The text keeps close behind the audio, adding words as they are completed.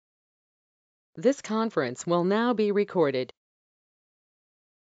This conference will now be recorded.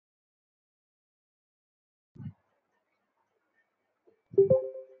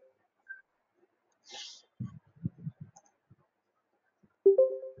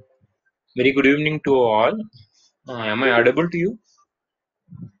 Very good evening to all. Am I audible to you?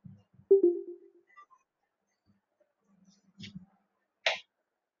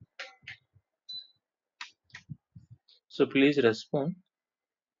 So please respond.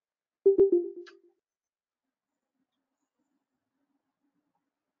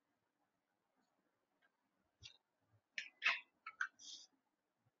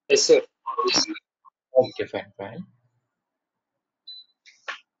 Yes, sir. Okay, fine, fine.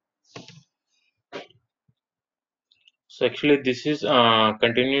 So actually, this is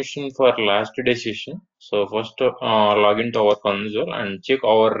continuation for last day's session. So first, log into our console and check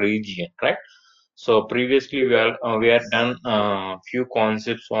our region, right? So previously, we are done few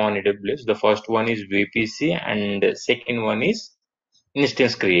concepts on AWS. The first one is VPC, and the second one is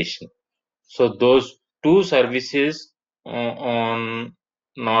instance creation. So those two services on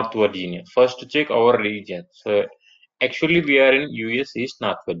North Virginia. First, check our region. So actually, we are in US East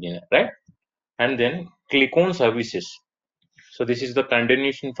North Virginia, right? And then click on services. So this is the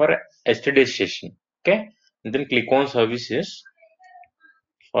continuation for yesterday's session. Okay. And then click on services.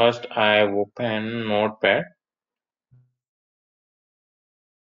 First, I open Notepad.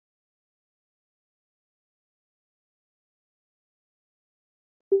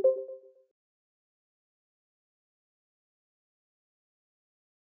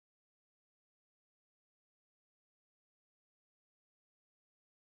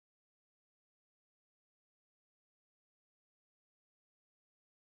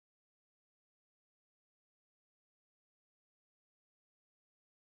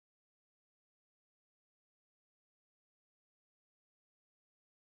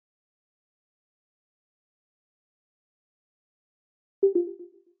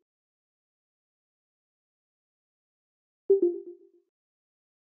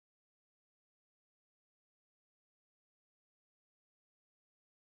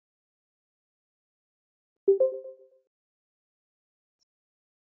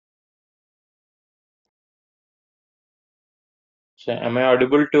 So am I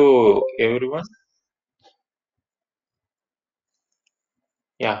audible to everyone?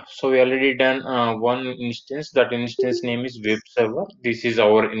 Yeah, so we already done one instance. That instance name is web server. This is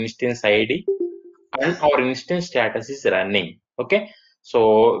our instance ID, and our instance status is running. Okay,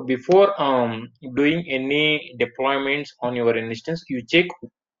 so before doing any deployments on your instance, you check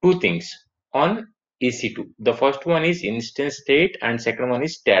two things on EC2. The first one is instance state, and second one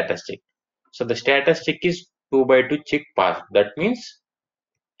is status check. So the status check is 2 by 2 check pass. That means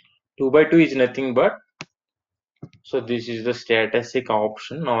 2 by 2 is nothing but, so this is the status check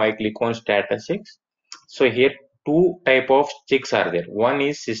option. Now I click on status checks. So here two type of checks are there. One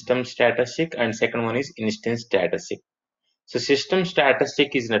is system status check, and second one is instance status check. So system status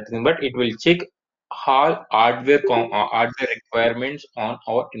check is nothing but it will check all hardware requirements on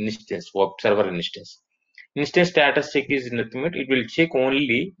our instance, web server instance. Instance status check is nothing but it will check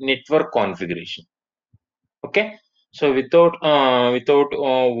only network configuration. Okay. So without one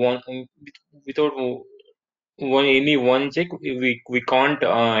check, we can't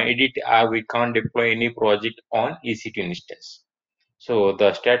edit, we can't deploy any project on EC2 instance. So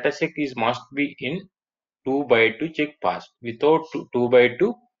the status check is must be in 2 by 2 check pass. Without 2 by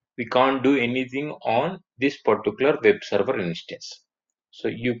 2, we can't do anything on this particular web server instance. So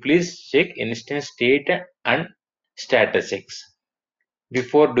you please check instance state and status checks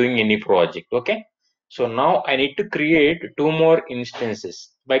before doing any project. Okay. So now I need to create two more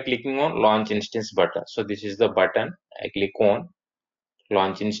instances by clicking on launch instance button. So this is the button. I click on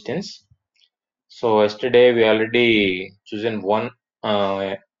launch instance. So yesterday we already chosen one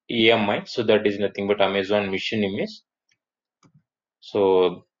EMI, so that is nothing but Amazon mission image.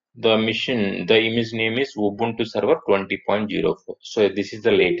 So the image name is Ubuntu Server 20.04. So this is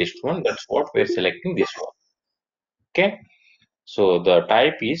the latest one. That's what we're selecting, this one. Okay. So the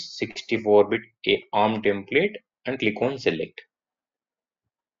type is 64-bit ARM template, and click on select.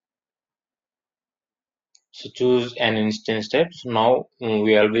 So choose an instance type. So now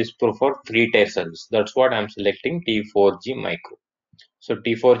we always prefer free tier service. That's what I'm selecting, T4G Micro. So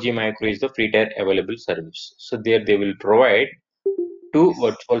T4G Micro is the free tier available service. So there they will provide two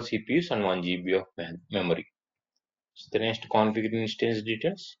virtual CPUs and 1 GB of memory. So the next configure instance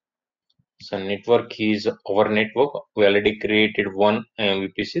details. So network is our network. We already created one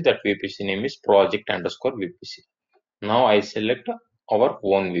VPC. That VPC name is project underscore VPC. Now I select our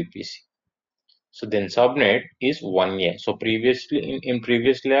own VPC. So then subnet is 1A. So previously in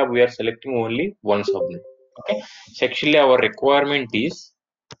previous lab we are selecting only one subnet. Okay. So actually our requirement is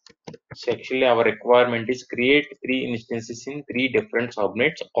create three instances in three different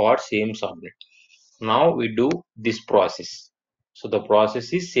subnets or same subnet. Now we do this process. So the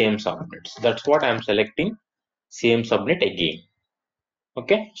process is same subnets. That's what I'm selecting, same subnet again.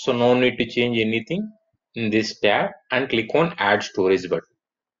 Okay. So no need to change anything in this tab and click on add storage button.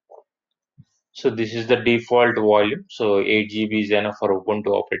 So this is the default volume. So 8 GB is enough for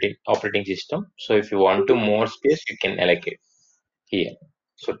Ubuntu operating system. So if you want to more space, you can allocate here.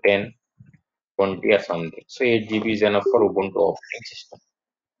 So 10, 20 or something. So 8 GB is enough for Ubuntu operating system.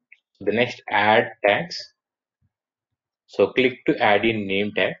 The next add tags. So click to add in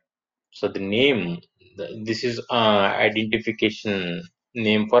name tag. So the name, this is identification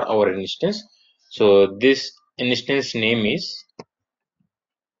name for our instance. So this instance name is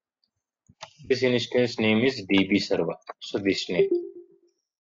DB server. So this name.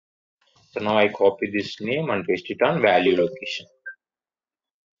 So now I copy this name and paste it on value location.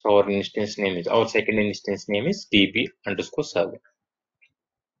 So our second instance name is DB underscore server,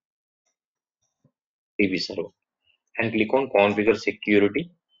 DB server, and click on configure security.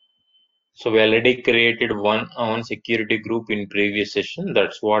 So we already created one security group in previous session.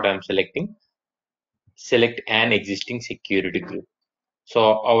 That's what I'm selecting. Select an existing security group.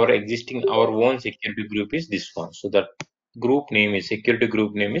 So our own security group is this one. So that security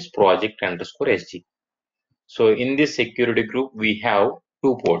group name is project underscore SG. So in this security group, we have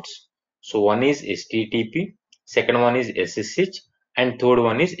two ports. So one is HTTP, second one is SSH, and third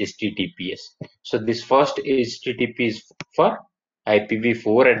one is HTTPS. So this first HTTP is for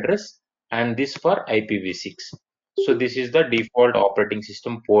IPv4 address and this for IPv6. So this is the default operating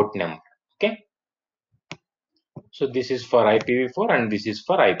system port number. Okay. So this is for IPv4 and this is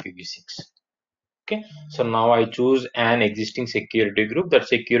for IPv6. Okay. So now I choose an existing security group. That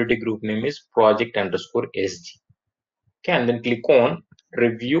security group name is project underscore SG. Okay, and then click on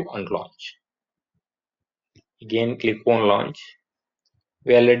review and launch. Again, click on launch.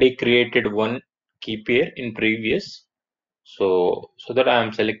 We already created one key pair in previous. So that I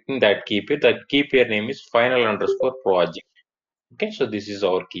am selecting that key pair. That key pair name is final underscore project. Okay, so this is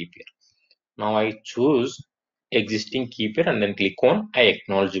our key pair. Now I choose existing key pair and then click on I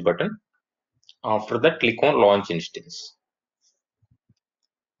acknowledge button. After that, click on launch instance.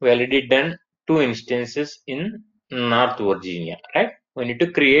 We already done two instances in North Virginia, right? We need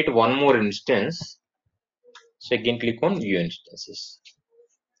to create one more instance. So again, click on view instances.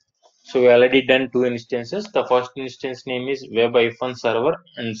 So we already done two instances. The first instance name is web-server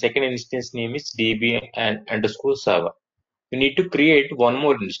and second instance name is db and underscore server. We need to create one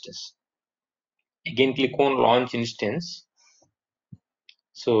more instance. Again, click on launch instance.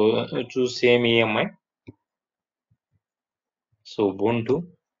 So choose same EMI. So Ubuntu.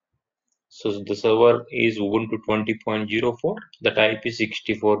 So the server is Ubuntu 20.04. The type is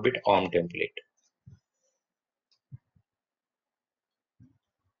 64-bit ARM template.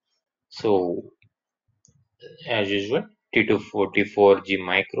 So as usual, T244G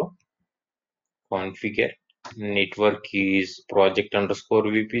micro. Configure. Network is project underscore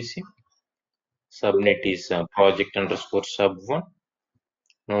VPC. Subnet is project underscore sub1.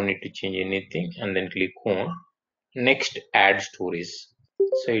 No need to change anything. And then click on next add storage.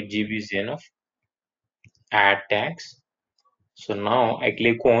 So 8 GB is enough. Add tags. So now I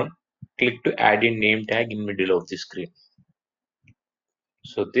click to add a name tag in middle of the screen.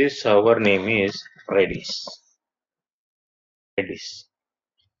 So this server name is Redis. Redis.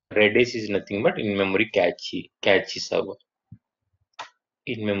 Redis is nothing but in memory cache server.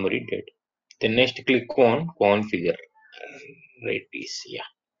 In memory dead. Then next click on configure. Redis. Yeah.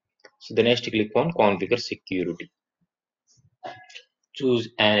 So the next click on configure security. Choose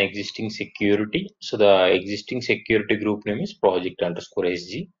an existing security. So the existing security group name is project underscore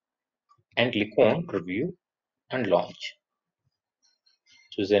SG and click on review and launch.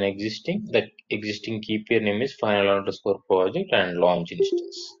 Choose an existing. The existing key pair name is final underscore project and launch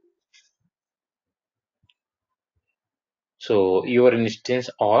instance. So your instance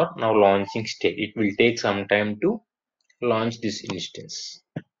are now launching state. It will take some time to launch this instance.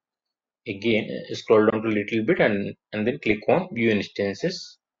 Again, scroll down to a little bit and then click on view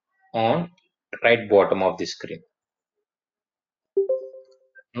instances on right bottom of the screen.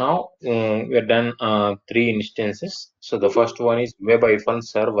 Now we are done three instances. So the first one is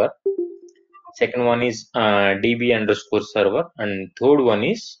web-server, second one is db underscore server, and third one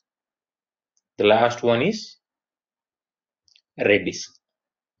is the last one is Redis.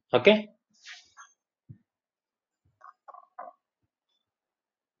 Okay.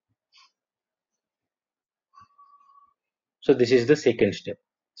 So this is the second step.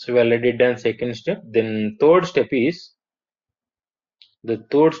 So we already done second step. Then third step is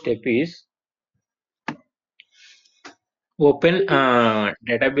open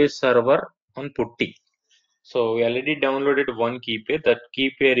database server on Putty. So we already downloaded one key pair. That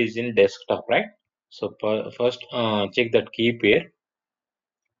key pair is in desktop, right? So first check that key pair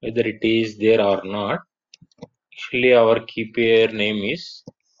whether it is there or not. Actually, our key pair name is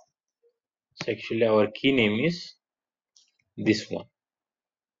actually our key name is this one,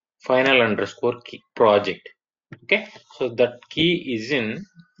 final underscore key project. Okay, so that key is in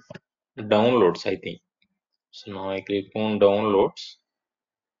downloads, I think. So now I click on downloads.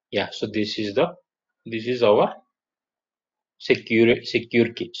 Yeah, so this is our secure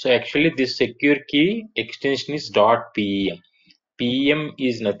key. So actually this secure key extension is .pem. pem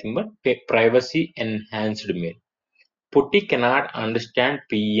is nothing but privacy enhanced mail. Putty cannot understand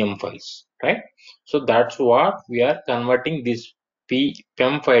pem files, right? So that's what we are converting this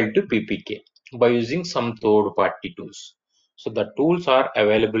pem file to ppk by using some third party tools. So the tools are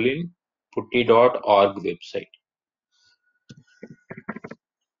available in putty.org website,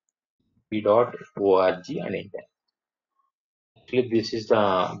 putty.org and enter. Actually this is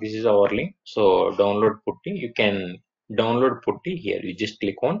our link. So download putty. You can download putty here. You just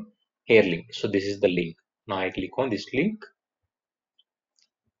click on here link. So this is the link. Now I click on this link.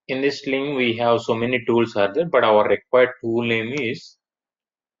 In this link we have so many tools are there, but our required tool name is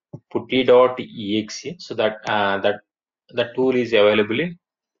putty.exe. So that tool is available in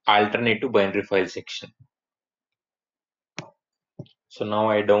alternative binary file section. So now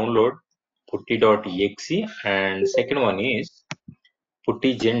I download putty.exe, and second one is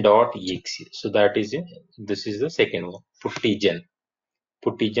puttygen.exe. So that is it. This is the second one,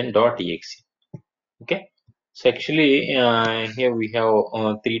 puttygen.exe. Okay. So actually here we have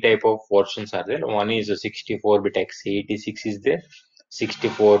three type of versions are there. One is a 64-bit x86 is there,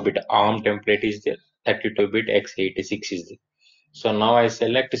 64-bit ARM template is there, 32-bit x86 is there. So now I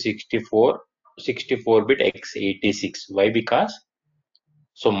select 64-bit x86. Why? Because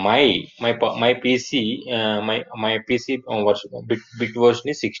so my PC my PC bit version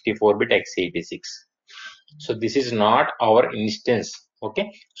is 64-bit x86. So this is not our instance.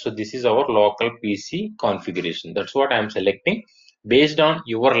 Okay, so this is our local PC configuration. That's what I am selecting. Based on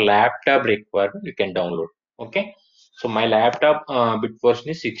your laptop requirement you can download. Okay, so my laptop bit version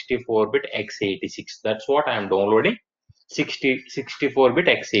is 64-bit x86. That's what I am downloading. 64-bit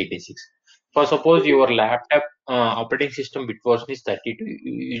x86. For suppose your laptop operating system bit version is 32,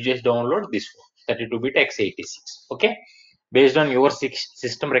 you just download this one, 32-bit x86. Okay, based on your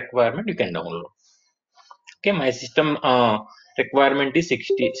system requirement you can download. Okay, my system requirement is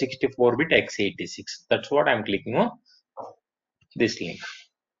 64-bit x86. That's what I'm clicking on this link.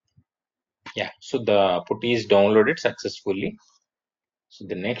 Yeah, so the putty is downloaded successfully. So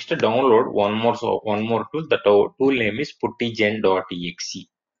the next download one more tool. The tool name is puttygen.exe.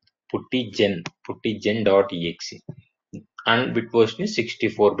 Puttygen.exe, and bit version is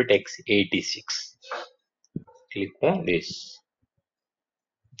 64-bit x86. Click on this.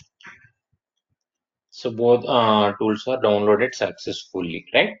 So both tools are downloaded successfully,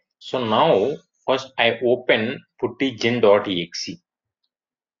 right? So now first I open puttygen.exe.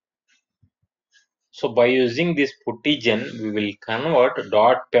 So by using this puttygen, we will convert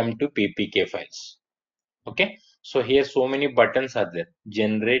 .pem to ppk files. Okay. So here so many buttons are there: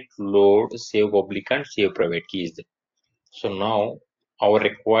 generate, load, save public, and save private key is there. So now our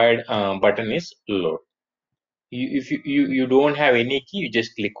required button is load. If you don't have any key, you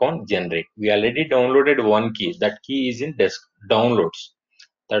just click on generate. We already downloaded one key. That key is in desk downloads.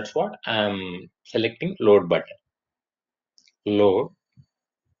 That's what I'm selecting load button. Load.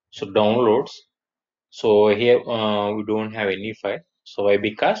 So downloads. So here we don't have any file. So why?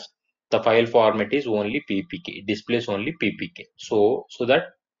 Because the file format is only ppk. It displays only ppk. So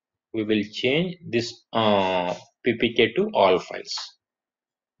that we will change this ppk to all files.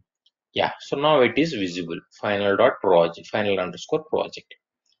 Yeah. So now it is visible. Final underscore project.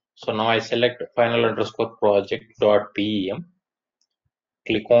 So now I select final underscore project dot pem.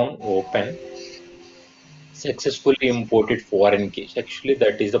 Click on open. Successfully imported foreign keys. Actually,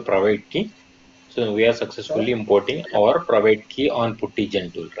 that is the private key. So we are Sir, successfully importing our private key on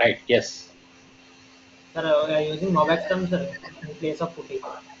Puttygen tool, right? Yes. we are using Mobex terms, sir, in place of putty.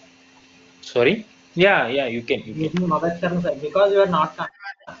 Sorry. Yeah, yeah. You can, you can. Using Mobex terms, sir, because we are not,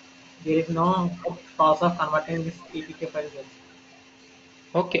 there is no process of converting this APK file, sir.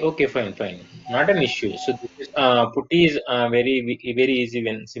 Okay, okay, fine, fine. Not an issue. So this is, Putty is very easy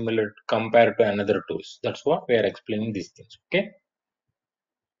when similar compared to another tools. That's what we are explaining these things. Okay.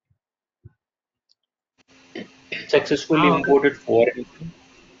 successfully Okay. imported foreign.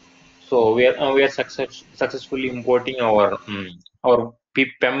 So we are successfully importing our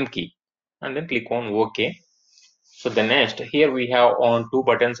PEM key, and then click on OK. So the next here we have on two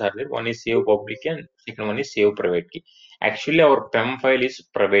buttons are there. One is save public and second one is save private key. Actually, our PEM file is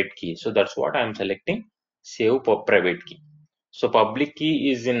private key, so that's what I am selecting. Save private key. So public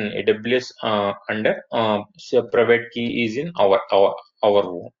key is in AWS under so private key is in our own.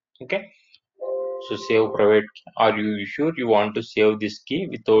 Okay. So save private key. Are you sure you want to save this key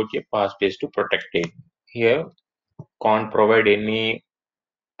without a passphrase to protect it? Here can't provide any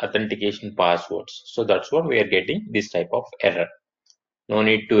authentication passwords. So that's what we are getting this type of error. No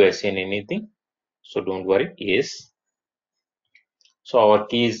need to assign anything. So don't worry. Yes. So our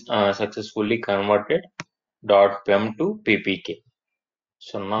key is successfully converted .pem to ppk.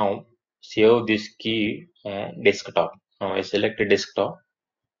 So now save this key on desktop. Now I select a desktop.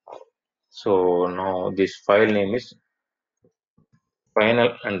 So now this file name is final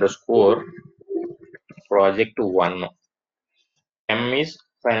underscore project one. M is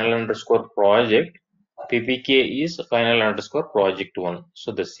final underscore project. PPK is final underscore project one.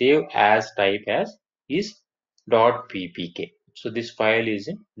 So the save as type as is .ppk. So this file is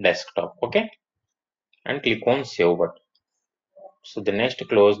in desktop. Okay. And click on save button. So the next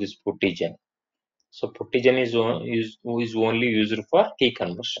close this puttigen. So puttigen is only used for key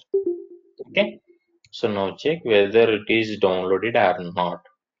conversion. Okay. So now check whether it is downloaded or not.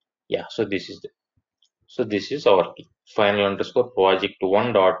 Yeah. So this is our key. Final underscore project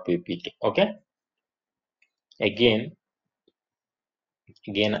one .ppk. Okay. Again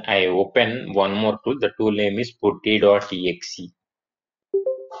I open one more tool. The tool name is putty.exe.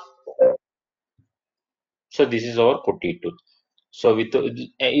 So this is our putty tool. So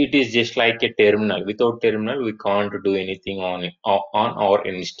it is just like a terminal. Without terminal, we can't do anything on our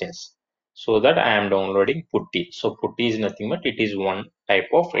instance. So that I am downloading putty. So putty is nothing but it is one type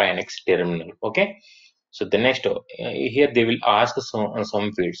of Linux terminal. Okay. So the next here they will ask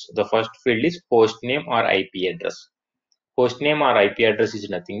some fields. The first field is host name or IP address. Host name or IP address is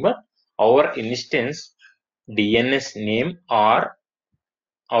nothing but our instance DNS name or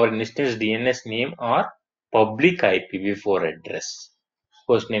public IPv4 address.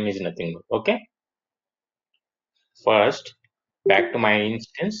 Host name is nothing but okay. First, back to my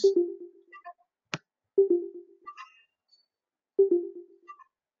instance.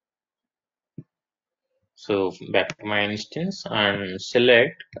 So back to my instance and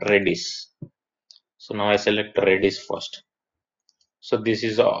select Redis. So now I select Redis first. So this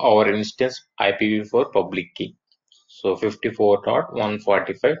is our instance IPv4 public key. So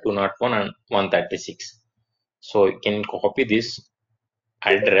 54.145.201 and 136. So you can copy this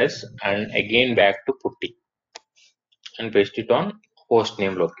address and again back to putty and paste it on host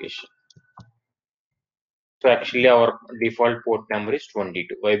name location. So actually our default port number is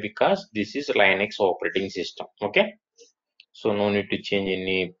 22. Why? Because this is Linux operating system. Okay. So no need to change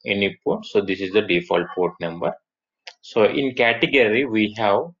any port. So this is the default port number. So in category we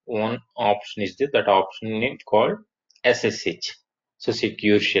have one option is that option name called SSH. So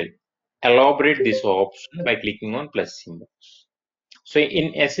secure shell. Elaborate this option by clicking on plus symbol. So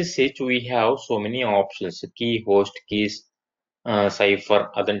in SSH we have so many options: key, host, keys,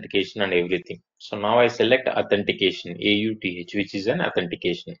 cipher, authentication, and everything. So now I select authentication, AUTH, which is an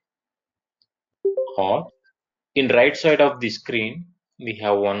authentication. Or in right side of the screen, we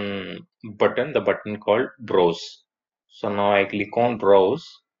have one button, the button called browse. So now I click on browse.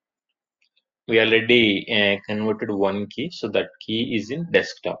 We already converted one key, so that key is in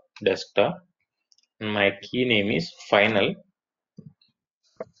desktop. And my key name is final.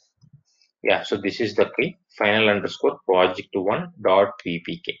 Yeah, so this is the key, final underscore project one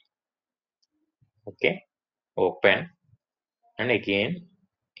 .ppk. Okay, open and again,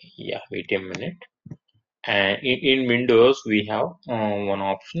 yeah, wait a minute. And in Windows we have one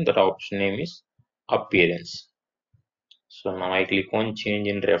option. That option name is appearance. So now I click on change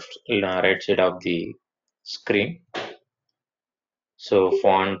in right side of the screen. So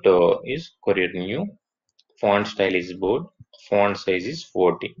font is Courier New, font style is bold, font size is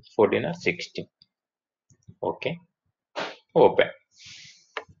 14 or 16. Okay, open.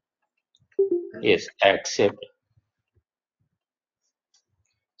 Yes, accept.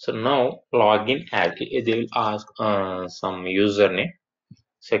 So now login as they will ask some username.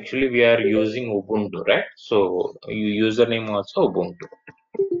 So actually we are using Ubuntu, right? So username also Ubuntu.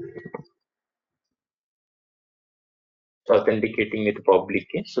 So authenticating with public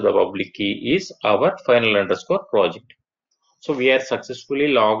key. So the public key is our final underscore project. So we are successfully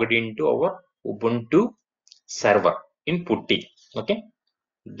logged into our Ubuntu server in putty. Okay.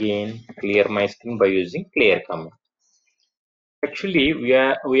 Again, clear my screen by using clear command. Actually, we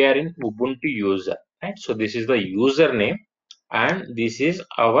are in Ubuntu user, right? So this is the username, and this is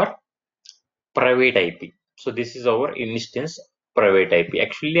our private IP. So this is our instance private IP.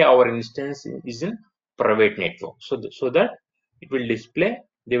 Actually, our instance is in private network. So that it will display,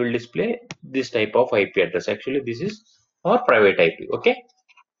 they will display this type of IP address. Actually, this is our private IP. Okay.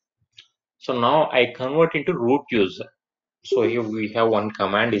 So now I convert into root user. So here we have one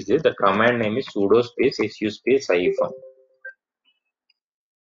command is there. The command name is sudo space su space hyphen.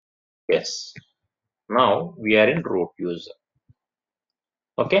 Yes. Now we are in root user.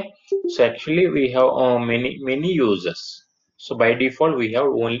 Okay. So actually we have many users. So by default we have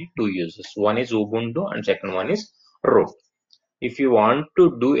only two users. One is Ubuntu and second one is root. If you want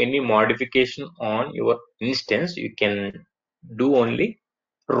to do any modification on your instance, you can do only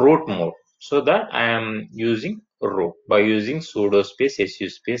root mode. So that I am using root by using sudo space su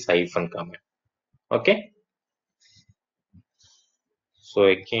space hyphen command. Okay. So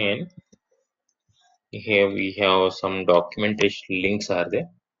again, here we have some documentation links are there.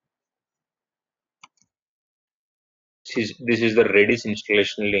 This is the Redis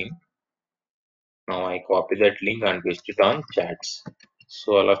installation link. Now I copy that link and paste it on chats.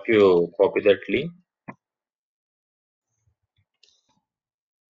 So all of you copy that link.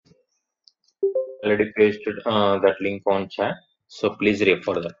 Already pasted that link on chat. So please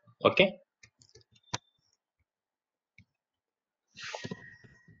refer that. Okay.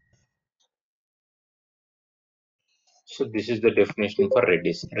 So this is the definition for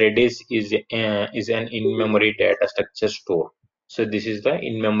Redis. Redis is an in-memory data structure store. So this is the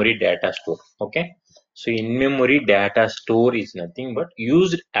in-memory data store. Okay. So in-memory data store is nothing but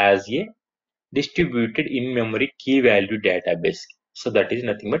used as a distributed in-memory key value database. So that is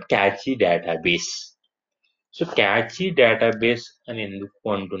nothing but cache database. So cache database అని ఎందుకు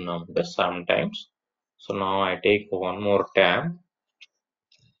అంటున్నాం అంటే sometimes. So now I take one more tab.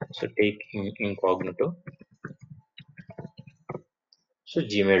 So take incognito. So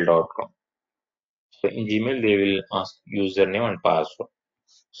gmail.com. So in Gmail they will ask username and password.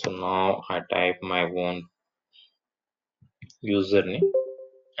 So now I type my own username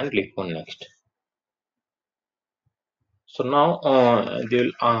and click on next. So now they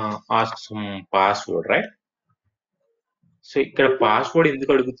will ask some password, right? So ఇక్కడ password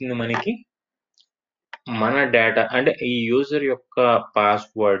ఎందుకు అడుగుతుంది మనకి? మన data అంటే ఈ user యొక్క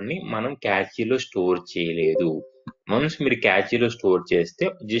password ని మనం క్యాచీలో స్టోర్ చేయలేదు. వన్స్ మీరు క్యాచీలో స్టోర్ చేస్తే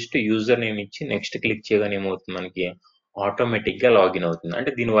జస్ట్ యూజర్ నేమ్ ఇచ్చి నెక్స్ట్ క్లిక్ చేయగానే ఏమవుతుంది మనకి ఆటోమేటిక్ గా లాగిన్ అవుతుంది.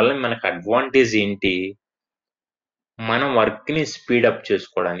 అంటే దీనివల్ల మనకు అడ్వాంటేజ్ ఏంటి? మనం వర్క్ ని స్పీడ్ అప్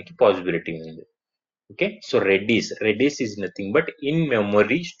చేసుకోవడానికి పాసిబిలిటీ ఉంది. Okay. So Redis is nothing but in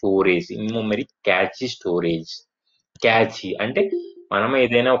memory storage, in memory catchy storage. Catchy అంటే మనం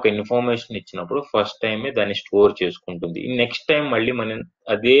ఏదైనా ఒక ఇన్ఫర్మేషన్ ఇచ్చినప్పుడు ఫస్ట్ టైమే దాన్ని స్టోర్ చేసుకుంటుంది. నెక్స్ట్ టైం మళ్ళీ మనం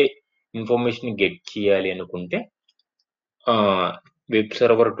అదే ఇన్ఫర్మేషన్ గెట్ చేయాలి అనుకుంటే web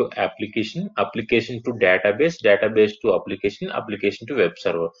server to application, application to database, database to application, application to web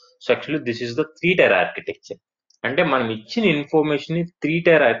server. So actually this is the 3 tyre architecture. అంటే మనం ఇచ్చిన ఇన్ఫర్మేషన్ ని 3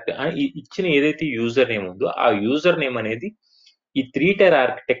 టైర్ ఇచ్చిన ఏదైతే యూజర్ నేమ్ ఉందో ఆ యూజర్ నేమ్ అనేది ఈ 3 టైర్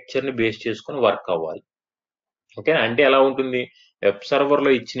ఆర్కిటెక్చర్ ని బేస్ చేసుకుని వర్క్ అవ్వాలి. ఓకే. అంటే ఎలా ఉంటుంది? వెబ్ సర్వర్ లో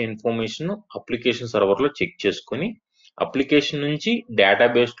ఇచ్చిన ఇన్ఫర్మేషన్ అప్లికేషన్ సర్వర్ లో చెక్ చేసుకుని అప్లికేషన్ నుంచి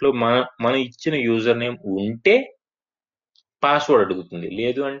డేటాబేస్ లో మనం ఇచ్చిన యూజర్ నేమ్ ఉంటే పాస్వర్డ్ అడుగుతుంది.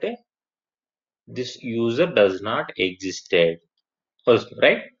 లేదు అంటే this user does not existed వస్తుంది,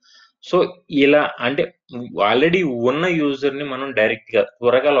 రైట్? సో ఇలా అంటే ఆల్రెడీ ఉన్న యూజర్ ని మనం డైరెక్ట్ గా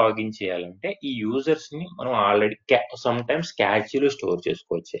త్వరగా లాగిన్ చేయాలంటే ఈ యూజర్స్ ని మనం ఆల్రెడీ సమ్ టైమ్స్ క్యాచీలో స్టోర్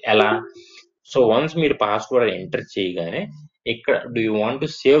చేసుకోవచ్చు. ఎలా? సో వన్స్ మీరు పాస్వర్డ్ ఎంటర్ చేయగానే ఇక్కడ do you want to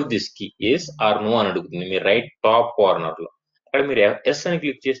save this key, yes are no అని అడుగుతుంది మీ రైట్ టాప్ కార్నర్ లో. అక్కడ మీరు ఎస్ అని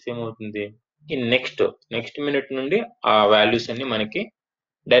క్లిక్ చేస్తే ఏమవుతుంది? ఈ నెక్స్ట్ మినిట్ నుండి ఆ వాల్యూస్ అన్ని మనకి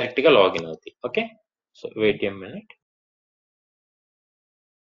డైరెక్ట్ గా లాగిన్ అవుతాయి. Okay. So wait a minute.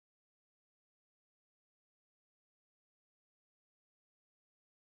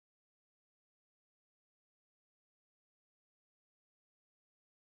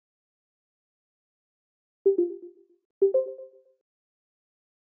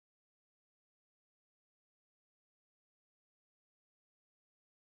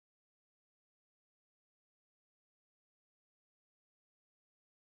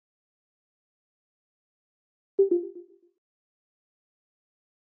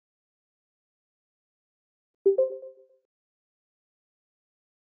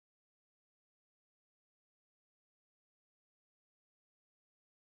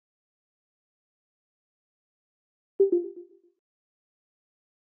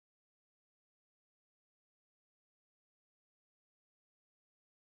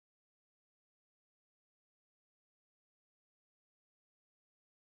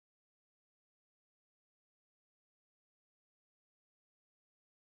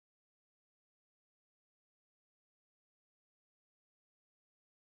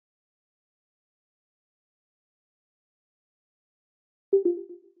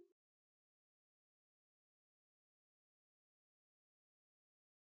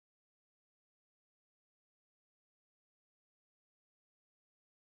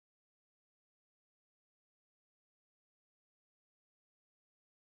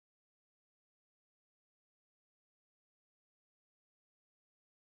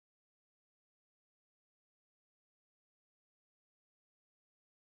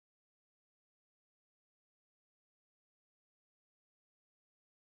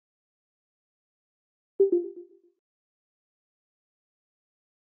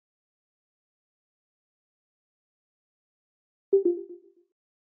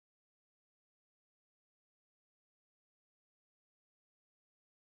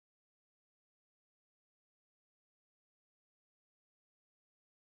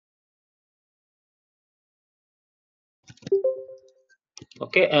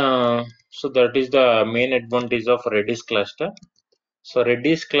 Okay, so that is the main advantage of Redis cluster. So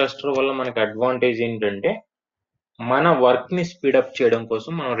Reddy's cluster వల్ల మనకి అడ్వాంటేజ్ ఏంటంటే మన వర్క్ ని స్పీడప్ చేయడం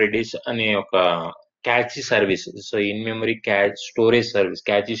కోసం మనం రెడ్డిస్ అనే ఒక catchy service, so in memory catchy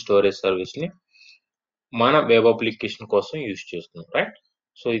storage service ని మన వెబ్ అప్లికేషన్ కోసం యూజ్ చేస్తున్నాం, రైట్.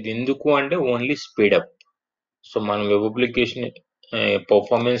 సో ఇది ఎందుకు అంటే ఓన్లీ స్పీడప్. సో మన వెబ్ అప్లికేషన్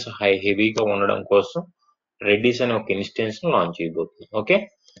పర్ఫార్మెన్స్ హెవీగా ఉండడం కోసం రెడ్డిస్ అనే ఒక ఇన్స్టెన్స్ ను లాంచ్ చేయబోతుంది. ఓకే,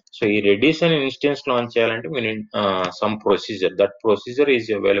 సో ఈ రెడ్డిస్ అనే ఇన్స్టెన్స్ లాంచ్ చేయాలంటే we need some procedure. That procedure is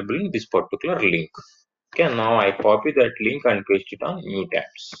available in this particular link. Okay, now I copy that link and paste it on new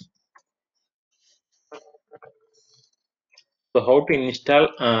tabs. So how to install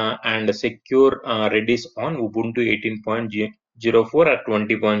and secure Redis on Ubuntu 18.04 or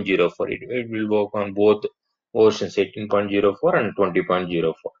 20.04? It will work on both versions, 18.04 and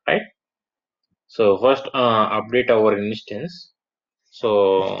 20.04, right? So first update our instance. So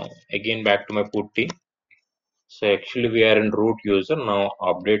again back to my putty. So actually we are in root user. Now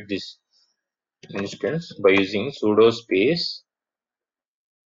update this instance by using sudo space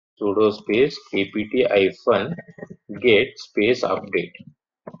apt hyphen get space update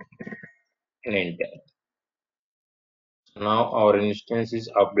and enter. Now our instance is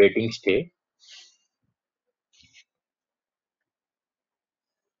updating state.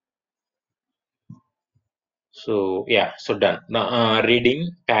 So yeah, so done. Now reading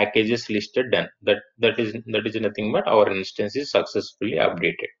packages listed done. That is nothing but our instance is successfully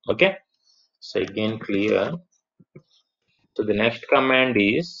updated. Okay. So again clear. So the next command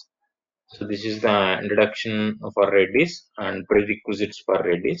is, so this is the introduction for Redis and prerequisites for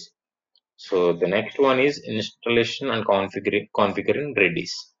Redis. So the next one is installation and configuring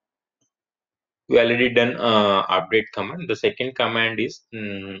Redis. We already done update command. The second command is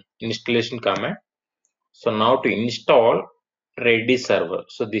installation command. So now to install Redis server.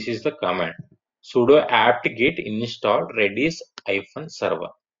 So this is the command. Sudo apt get install Redis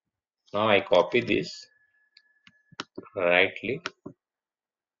 -server. Now I copy this, right click.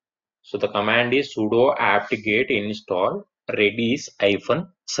 So the command is sudo apt get install Redis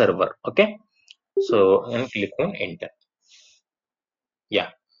 -server. Okay. So and click on enter. Yeah.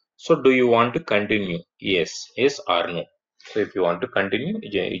 So do you want to continue? Yes or no. So if you want to continue,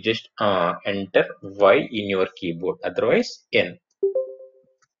 you just enter Y in your keyboard. Otherwise, N.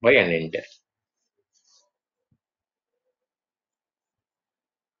 Y and enter.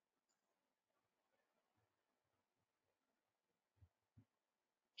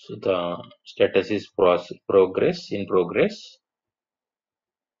 So the status is progress in progress.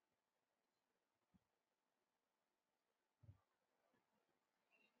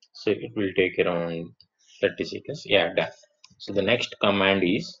 So it will take around 30 seconds. Yeah, done. So the next command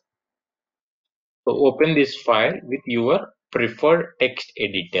is, so open this file with your preferred text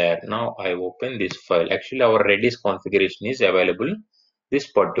editor. Now I open this file. Actually, our Redis configuration is available this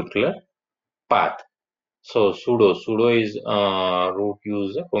particular path. So sudo is root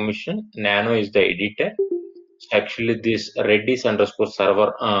user permission. Nano is the editor. Actually, this Redis underscore server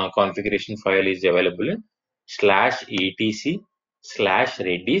configuration file is available in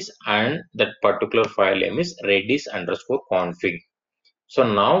 /etc/Redis, and that particular file name is Redis underscore config. So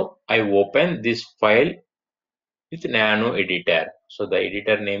now I open this file with Nano editor. So the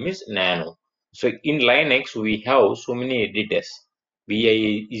editor name is Nano. So in Linux we have so many editors.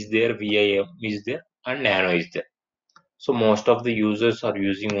 VI is there, VIM is there, and Nano is there. So most of the users are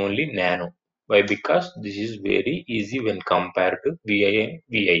using only Nano. Why? Because this is very easy when compared to VIM.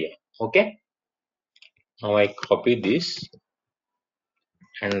 Okay. Now I copy this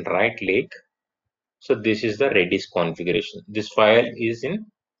and right click. So this is the Redis configuration. This file is in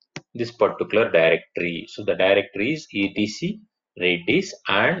this particular directory. So the directory is etc redis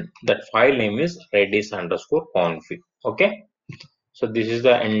and that file name is redis underscore config. Okay. So this is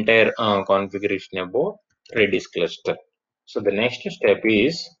the entire configuration about Redis cluster. So the next step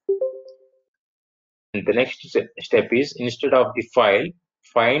is, instead of the file,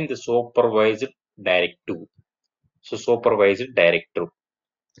 find the supervised directory. So supervised directory.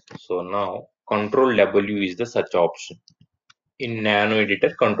 So now Control W is the search option. In Nano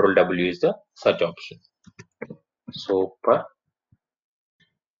Editor, Control W is the search option.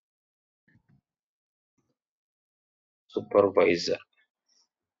 Supervisor.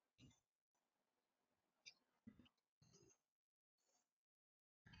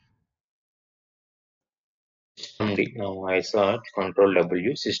 System D. Now I search Control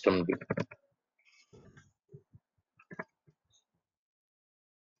W System D.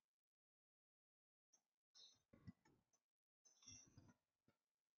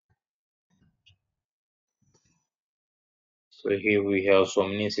 So here we have so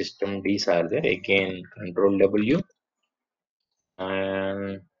many system D's are there. Again, Control W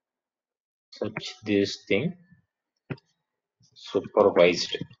and search this thing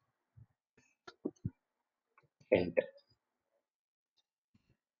supervised. Enter.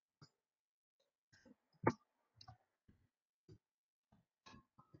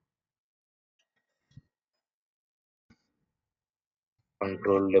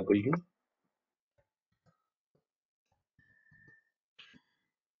 Control W.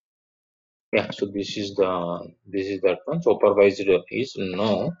 Yeah, so this is that one. Supervised is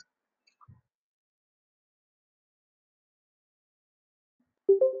no.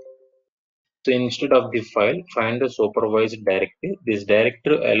 So instead of the file, find the supervised directory. This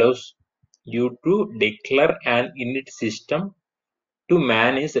directory allows you to declare an init system to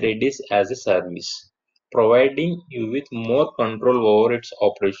manage Redis as a service, providing you with more control over its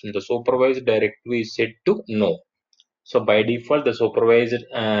operation. The supervised directory is set to no. So by default, the supervised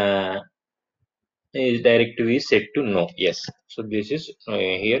directory is set to no. Yes. So this is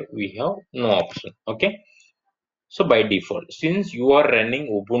here we have no option. Okay. So by default, since you are running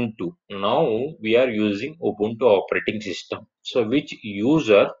Ubuntu, now we are using Ubuntu operating system. So which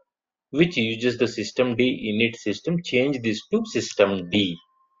uses the system D init system, change this to system D.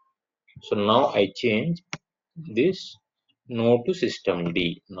 So now I change this no to system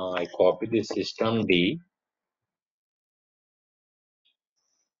D. Now I copy the system D.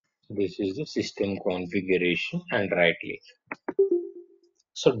 This is the system configuration and right click.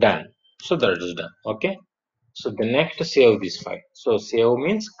 So done. So that is done. Okay. So the next save this file. So save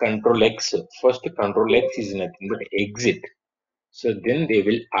means control X. First control X is nothing but exit. So then they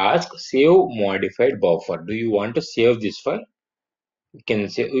will ask save modified buffer. Do you want to save this file? You can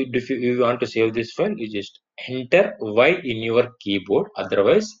say if you want to save this file, you just enter Y in your keyboard,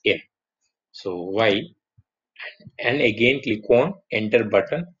 otherwise N. So Y and again click on enter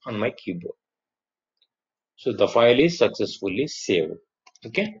button on my keyboard. So the file is successfully saved.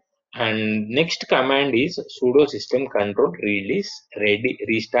 Okay. And next command is sudo system control release ready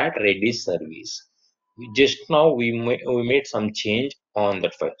restart Redis service. Just now we made some change on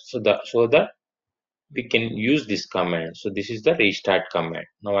that file. So that we can use this command. So this is the restart command.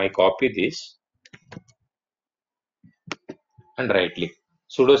 Now I copy this and right click.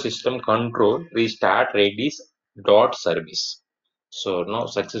 Sudo system control restart Redis dot service. So now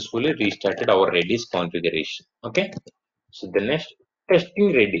successfully restarted our Redis configuration. Okay. So the next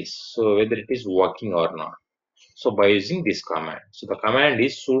testing Redis. So whether it is working or not. So by using this command. So the command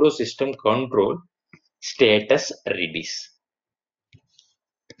is sudo system control status Redis.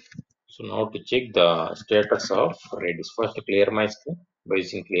 So now to check the status of Redis, first clear my screen by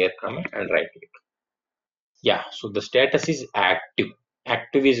using clear command and right click. Yeah, so the status is active.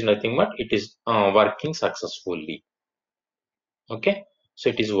 Active is nothing but it is working successfully. Okay, so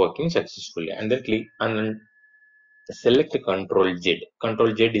it is working successfully, and then click and then select Control Z.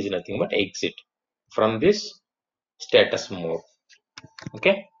 Control Z is nothing but exit from this status mode.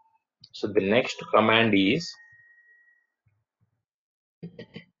 Okay, so the next command is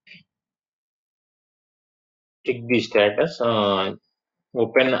check the status.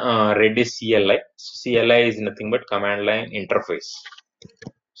 Open Redis CLI. So CLI is nothing but command line interface.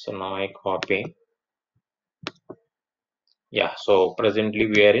 So now I copy. Yeah, so presently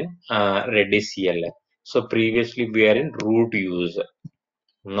we are in Redis CLI. So previously we are in root user.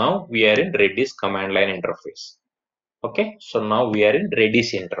 Now we are in Redis command line interface. Okay, so now we are in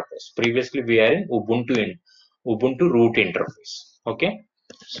Redis interface. Previously we are in Ubuntu root interface. Okay,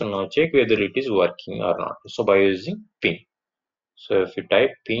 so now check whether it is working or not. So by using ping. So if you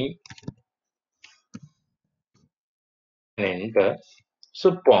type ping and enter,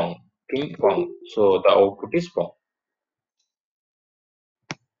 so pong, ping pong. So the output is pong.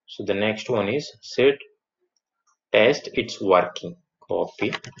 So the next one is set test it's working.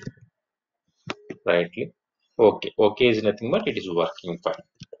 Copy, right click. Okay, okay is nothing but it is working fine.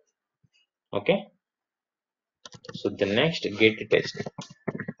 Okay, so the next get test.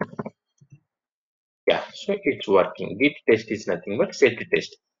 Yeah, so it's working. Git test is nothing but set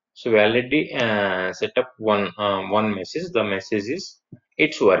test. So we already set up one message. The message is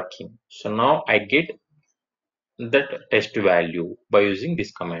it's working. So now I get that test value by using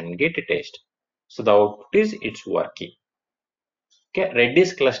this command get test. So the output is it's working. Okay,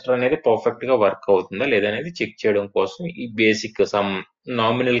 Redis cluster అనేది perfect గా work అవుతుందా లేదా అనేది check చేయడం కోసం ఈ basic sum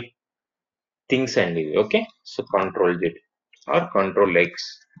nominal things అండి ఇవి. Okay, so control Z are control X,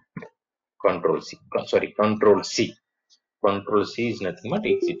 control C, sorry, control C. Control C is nothing but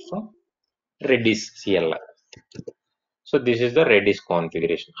exit from Redis CLI. So this is the Redis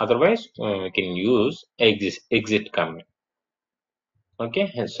configuration. Otherwise, we can use exit command.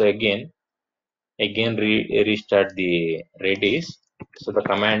 Okay, and so again restart the Redis. So the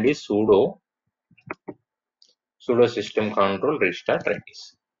command is sudo system control restart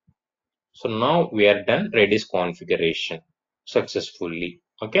Redis. So now we are done Redis configuration successfully.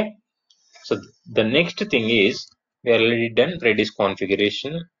 Okay, so the next thing is we already done Redis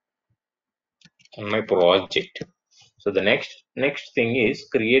configuration on my project. So the next thing is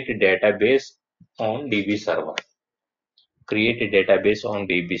create a database on DB server. Create a database on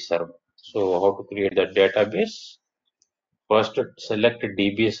DB server. So how to create that database? First select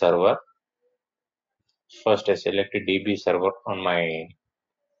DB server. First I select DB server on my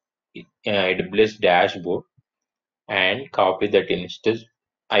AWS dashboard and copy that instance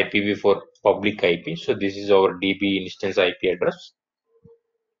IPv4 public IP. So this is our DB instance IP address.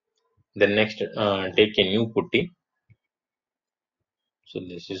 Then next take a new putty. So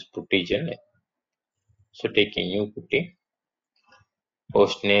this is puttygen. So take a new putty.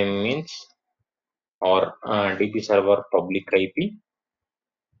 Host name means or DB server public IP.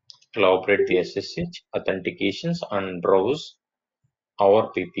 Collaborate the SSH authentications and browse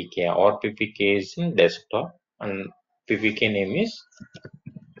our PPK. Our PPK is in desktop and PPK name is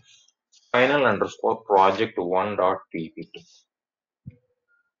final underscore project one dot ppt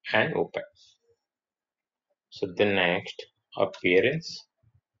and open. So the next appearance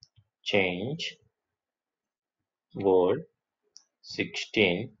change word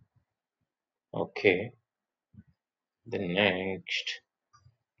 16. Okay. The next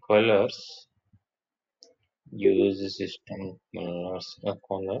colors use system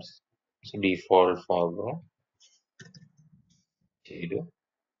colors. So default foreground shadow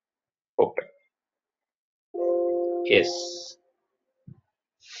open. Yes.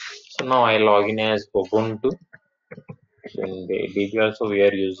 So now I log in as Ubuntu. So in the DB also we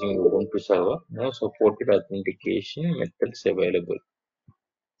are using Ubuntu server. No supported authentication methods available.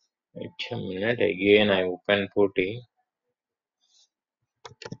 Wait a minute, again I open putty.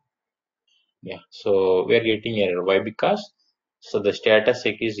 Yeah, so we are getting error. Why? Because so the status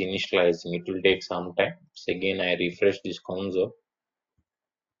check is initializing. It will take some time. So again I refresh this console.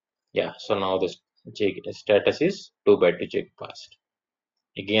 Yeah, so now the status is 2 byte to check past.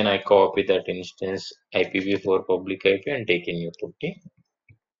 Again I copy that instance IPv4 public IP and take a new putty.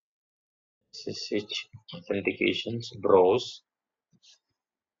 SSH authentications browse.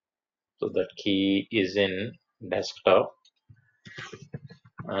 So that key is in desktop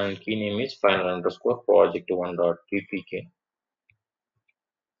and key name is final underscore project one dot ppk.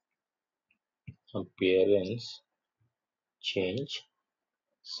 Appearance change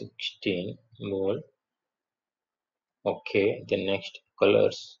 16 mole. Okay, the next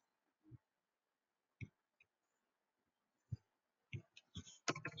colors.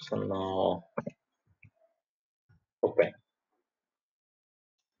 So now open.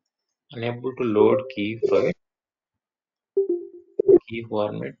 Unable to load key for key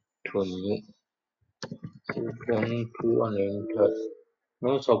format to new. Open to and enter.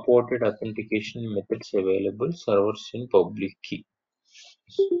 No supported authentication methods available. Servers in public key.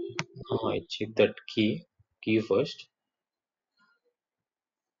 Now I check that key first.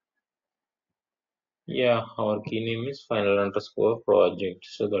 Yeah, our key name is final underscore project,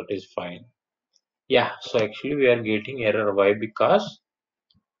 so that is fine. Yeah, so actually we are getting error. Why? Because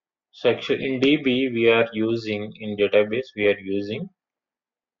so actually in DB we are using in database we are using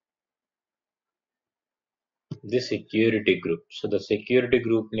the security group. So the security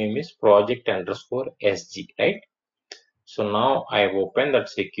group name is project underscore SG, right? So now I have opened that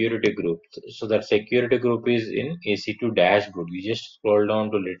security group. So that security group is in EC2 dashboard. We just scroll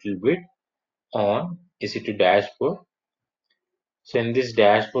down to little bit on EC2 dashboard. So in this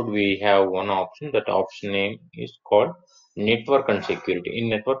dashboard, we have one option. That option name is called network and security. In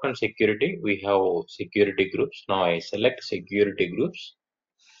network and security, we have security groups. Now I select security groups.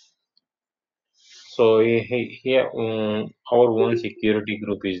 So here our one security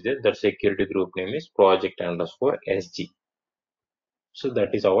group is there. That security group name is project underscore SG. So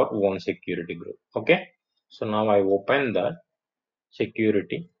that is our one security group. Okay. So now I open the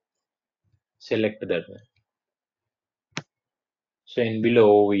security. Select that one. So in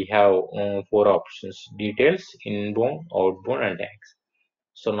below we have four options: details, inbound, outbound, and tags.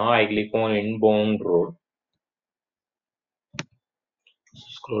 So now I click on inbound role.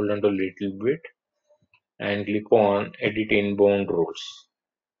 Scroll down a little bit and click on edit inbound rules.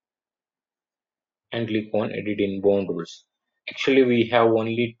 And click on edit inbound rules. Actually, we have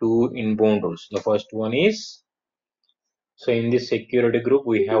only two inbound rules. The first one is so in this security group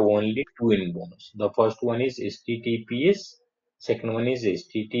we have only two inbounds. The first one is HTTPS, second one is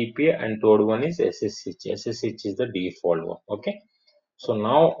HTTP, and third one is SSH. SSH is the default one. Okay. So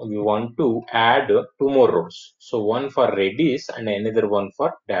now we want to add two more rows. So one for Redis and another one for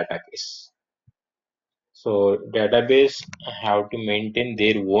database. So database have to maintain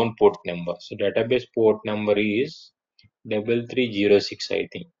their own port number. So database port number is 3306, I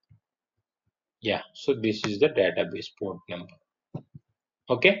think. Yeah, so this is the database port number.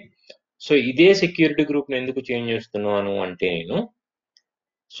 Okay. So ఇదే security group ని ఎందుకు change చేస్తున్నాను అంటే నేను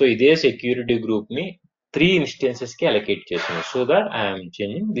so ఇదే security group ని 3 instances కి allocate చేస్తున్నాను so that I'm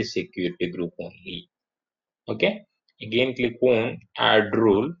changing this security group only. Okay, again click on add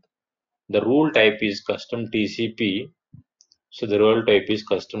rule. The rule type is custom TCP. So the role type is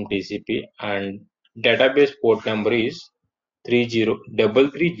custom TCP and database port number is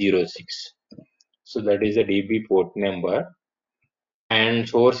 3306. So that is the DB port number and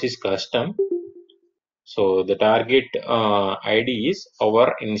source is custom. So the target ID is our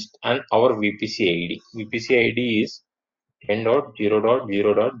and our VPC ID. VPC ID is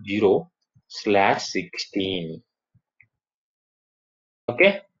 10.0.0.0/16. Okay.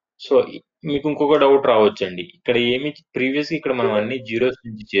 So మీకు ఇంకొక doubt రావచ్చండి. ఇక్కడ ఏమి ప్రీవియస్‌గా ఇక్కడ మనం అన్ని zeros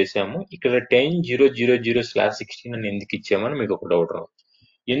నుంచి చేసాము. ఇక్కడ 10.0.0.0/16 అని ఎందుకు ఇచ్చామని మీకు ఒక డౌట్ రావచ్చు.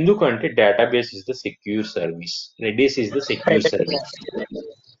 ఎందుకంటే database is the secure service. Redis is the secure service.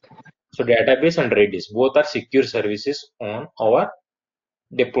 So database and Redis both are secure services on our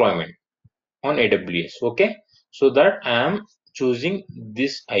deployment on AWS. Okay, so that I am choosing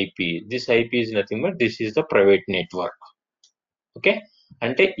this IP. This IP is nothing but this is the private network. Okay,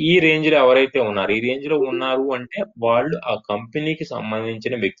 అంటే ఈ range లో ఎవరైతే ఉన్నారు, ఈ range లో ఉన్నారు అంటే వాళ్ళు ఆ కంపెనీకి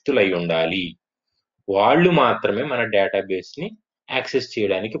సంబంధించిన వ్యక్తులు అయి ఉండాలి. వాళ్ళు మాత్రమే మన డేటాబేస్ ని యాక్సెస్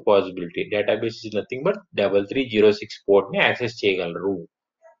చేయడానికి possibility. Database is nothing but 3306 port ని యాక్సెస్ చేయగలరు.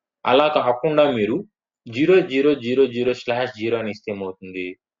 అలా కాకుండా మీరు 0000/0 అని ఇస్తే ఏమవుతుంది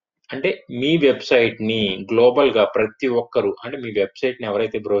అంటే మీ వెబ్సైట్ ని గ్లోబల్ గా ప్రతి ఒక్కరు అంటే మీ వెబ్సైట్ ని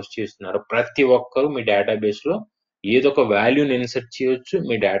ఎవరైతే బ్రౌజ్ చేస్తున్నారో ప్రతి ఒక్కరు మీ డేటాబేస్ లో ఏదో ఒక వాల్యూని ఇన్సర్ట్ చేయొచ్చు,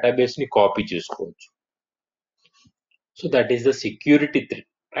 మీ డేటాబేస్ ని కాపీ చేసుకోవచ్చు. So that is the security threat,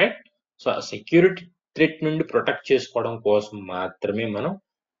 right? So ఆ సెక్యూరిటీ థ్రెట్ నుండి ప్రొటెక్ట్ చేసుకోవడం కోసం మాత్రమే మనం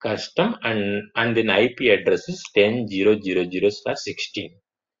custom and then IP address is 10.0.0.0/16.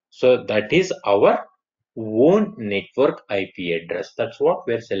 So that is our own network IP address. That's what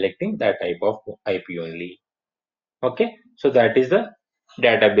we're selecting, that type of IP only. Okay, so that is the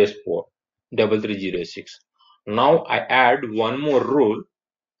database port 3306. Now I add one more rule,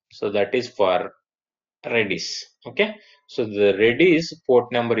 so that is for Redis. Okay, so the Redis port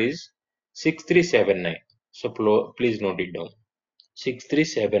number is 6379. So please note it down,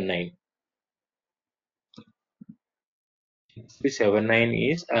 6379. 6379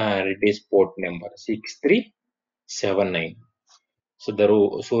 is Redis port number 6379. So the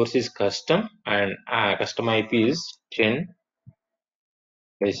source is custom and custom IP is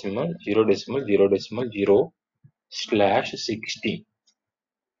 10.0.0.0/16.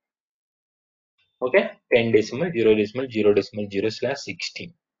 Okay,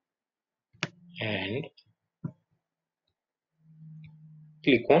 10.0.0.0/16 and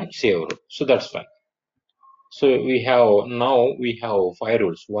click on save rule. So that's fine. So now we have 5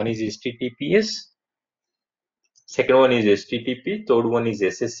 rules. One is HTTPS, second one is HTTP, third one is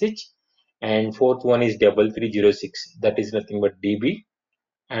SSH, and fourth one is 3306. That is nothing but DB.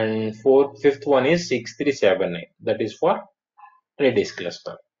 And fifth one is 6379. That is for Redis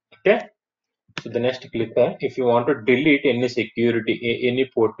cluster. Okay. So the next click on, if you want to delete any security, any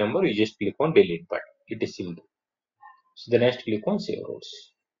port number, you just click on delete button. It is simple. So the next click on save roles.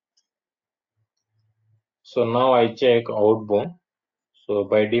 So now I check outbound. So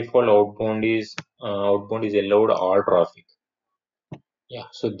by default outbound is allowed all traffic. Yeah,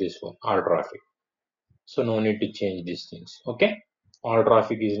 so this one all traffic. So no need to change these things. Okay, all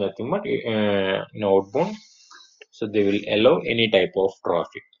traffic is nothing but in outbound. So they will allow any type of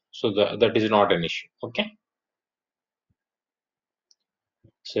traffic. So that is not an issue. Okay.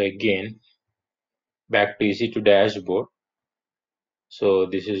 So again, back to EC2 dashboard. So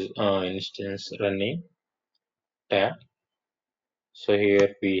this is instance running tab. So here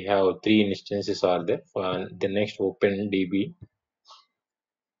we have 3 instances are there. For the next open DB.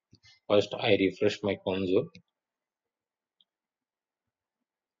 First I refresh my console.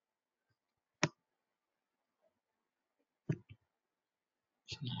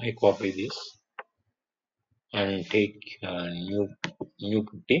 So now I copy this and take new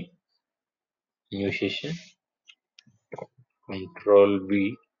putty, new session, Control V,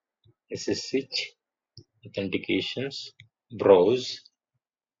 SSH, authentications, browse.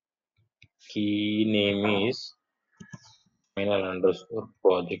 Key name is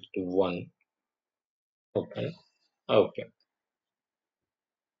final_project1. Open. Okay.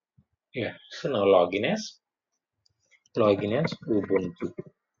 Yeah, so now login as Ubuntu.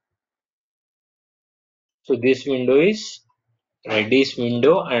 So this window is Redis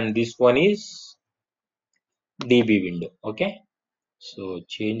window and this one is DB window. Okay. So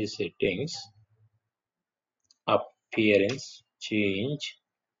change settings, appearance, change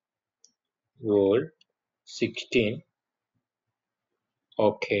world 16.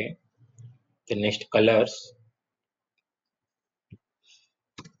 Okay. The next colors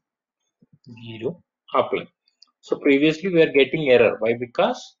 0 apply. So previously we are getting error. Why?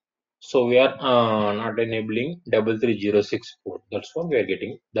 Because so we are not enabling 3306 port. That's why we are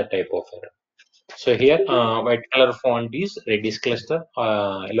getting that type of error. So here white color font is Redis cluster,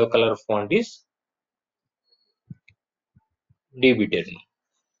 yellow color font is DB terminal.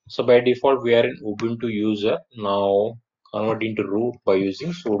 So by default we are in Ubuntu user. Now convert into root by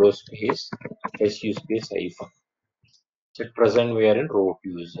using sudo space su space hyphen. So at present we are in root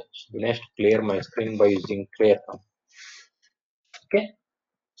user. So next clear my screen by using clear command. Okay.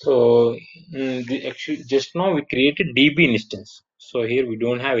 So actually just now we created DB instance. So here we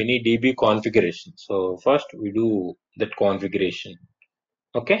don't have any DB configuration. So first we do that configuration.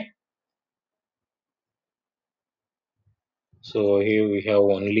 Okay. So here we have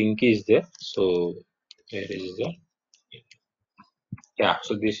one link is there. So here is the yeah.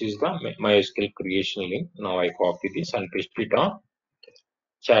 So this is the MySQL creation link. Now I copy this and paste it on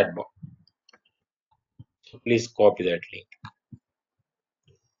chat box. So please copy that link.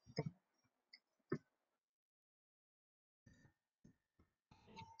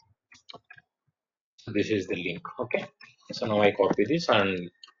 So this is the link. Okay. So now I copy this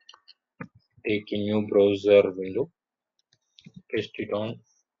and take a new browser window, paste it on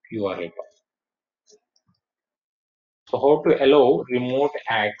URL. So how to allow remote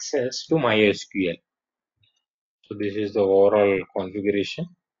access to MySQL. So this is the overall configuration.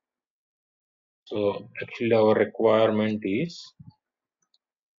 So actually our requirement is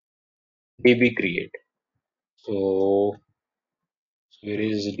db create. So where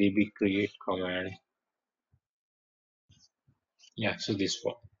is db create command? Yeah, so this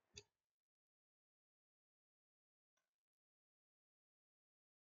one.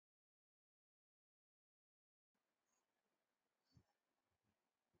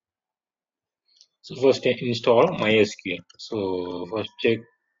 So first install MySQL. So first check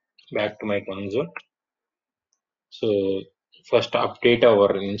back to my console. So first update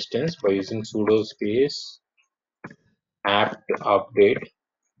our instance by using sudo space apt update,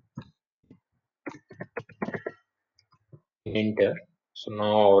 enter. So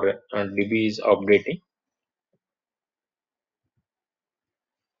now our DB is updating.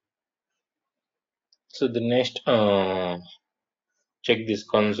 So the next check this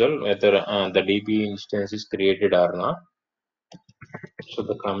console whether the DB instance is created or not. So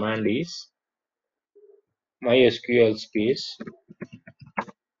the command is mysql space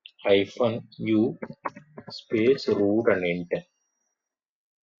hyphen u space root and enter.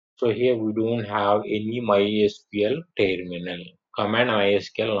 So here we don't have any MySQL terminal. Command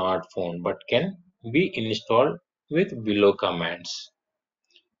MySQL not found, but can be installed with below commands.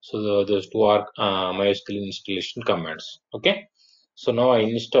 So those two are MySQL installation commands. Okay. So now I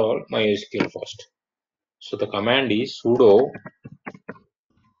install MySQL first. So the command is sudo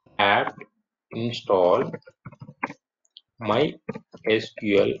apt install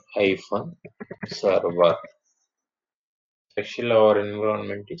mysql hyphen server. Actually, our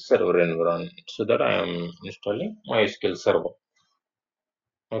environment is server environment, so that I am installing MySQL server.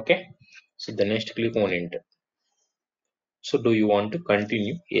 Okay. So the next click on enter. So do you want to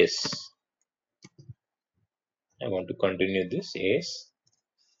continue? Yes. I want to continue this. Yes.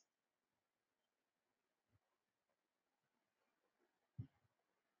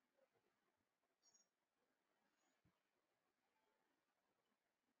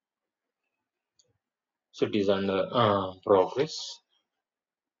 So it is under progress.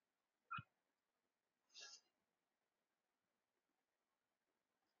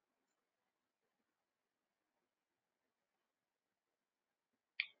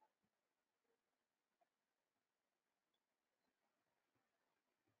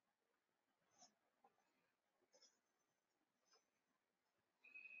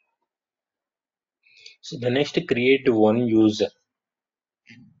 So the next create one user.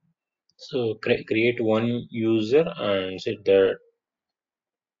 So create one user and set the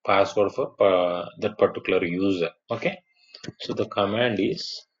password for that particular user. Okay. So the command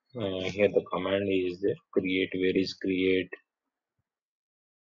is here. The command is there. Create. Where is create?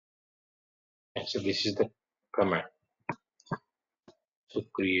 So this is the command. So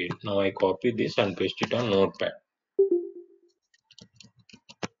create. Now I copy this and paste it on Notepad.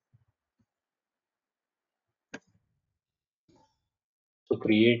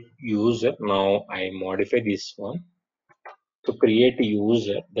 create user. Now I modify this one. To create a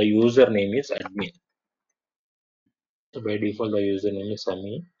user, the username is admin. So by default, the username is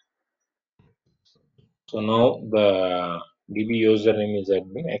Sami. So now the DB username is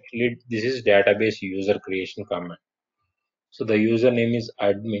admin. Actually, this is database user creation command. So the username is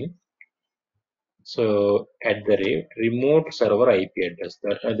admin. So at the rate remote server IP address.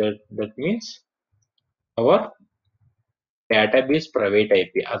 That means our database private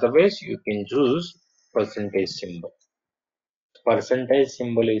IP. Otherwise, you can choose percentage symbol. Percentage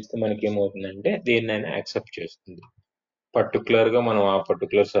symbol ఇస్తే మనకి ఏమవుతుందంటే దేన్నైనా accept చేస్తుంది. Particular గా మనం ఆ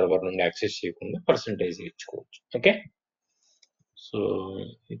particular server నుండి access చేయకుండా పర్సంటేజ్ ఇచ్చుకోవచ్చు. Okay, so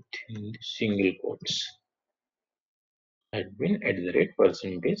it single quotes admin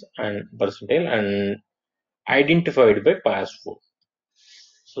 @percentage and identified by password.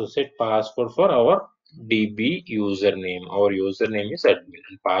 So set password for our DB username. Our username is admin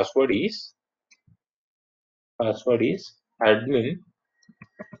and password is admin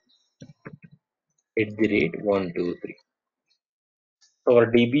 @123. Our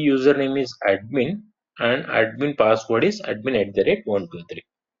DB username is admin and admin password is admin @123.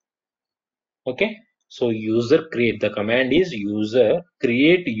 Okay, so user create, the command is user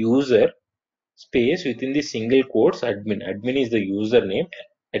create user space within the single quotes admin is the username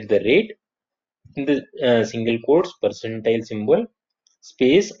 @ in the single quotes percentile symbol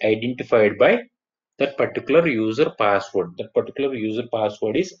space identified by that particular user password. That particular user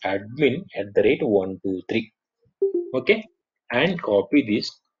password is admin @123. Okay, and copy this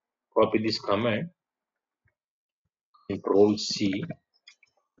command, control C,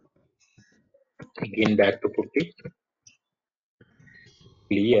 again back to putty,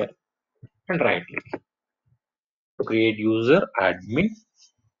 clear, and right click to create user admin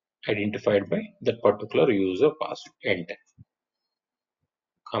identified by that particular user password. Enter.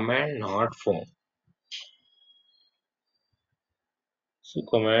 Command not found. So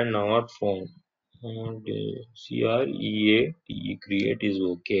command not found. And create is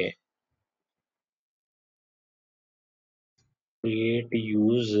okay. Create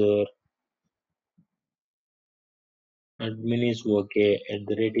user admin is okay.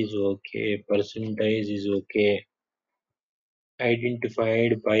 @ is okay. Percentage is okay.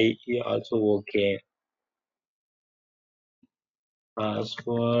 Identified by also okay.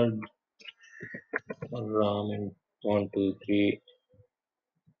 Password ramen 123.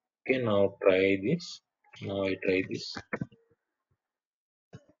 Okay, now try this. Now I try this.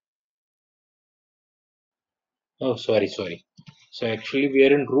 Oh, sorry. So actually we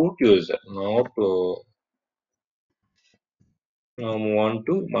are in root user. Now to move on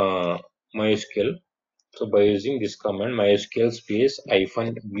to MySQL. So by using this command MySQL space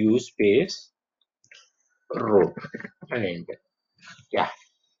 -view space root and enter. Yeah.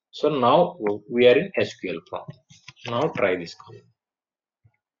 So now we are in SQL form. Now try this command.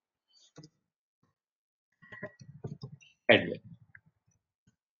 Admin.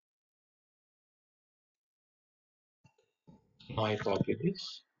 Now I copy this.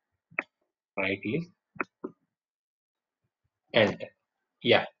 Right click. Enter.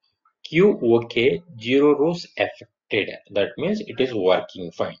 Yeah. Q OK. 0 rows affected. That means it is working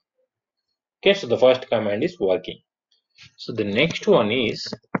fine. Okay. So the first command is working. So the next one is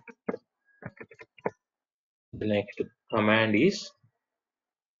the next command is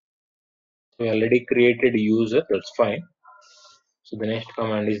we already created user. That's fine. So the next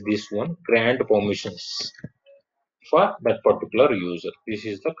command is this one, grant permissions for that particular user. This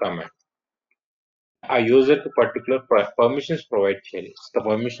is the command. A user to particular permissions provide చేయాలి. The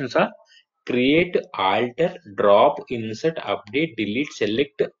permissions are create, alter, drop, insert, update, delete,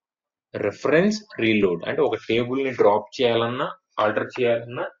 select, reference, reload. అంటే ఒక table ని drop చేయాలన్నా, alter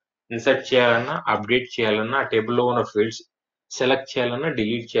చేయాలన్నా, insert చేయాలన్నా, update చేయాలన్నా, ఆ టేబుల్లో ఉన్న ఫీల్డ్స్ సెలెక్ట్ చేయాలన్నా,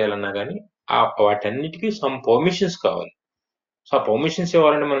 డిలీట్ చేయాలన్నా కానీ వాటన్నిటికీ సమ్ పర్మిషన్స్ కావాలి. సో ఆ పర్మిషన్స్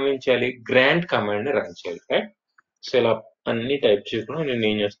ఇవ్వాలంటే మనం ఏం చేయాలి, గ్రాంట్ కమాండ్ ని రన్ చేయాలి. రైట్, సో ఇలా అన్ని టైప్ చేయకుండా నేను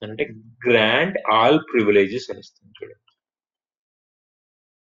ఏం చేస్తానంటే గ్రాంట్ ఆల్ ప్రివిలేజెస్ అని ఇస్తాను. చూడండి,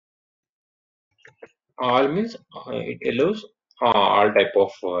 all means it allows all type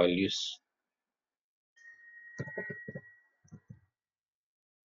of values.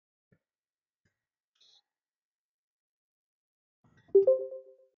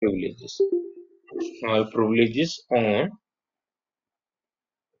 Privileges, all privileges on.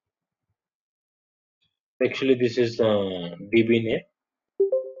 Actually this is DB name.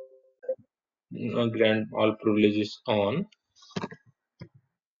 Grant all privileges on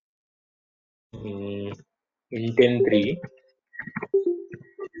intent 3.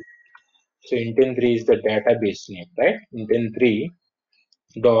 So intent 3 is the database name, right? Intent 3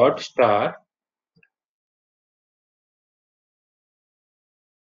 dot star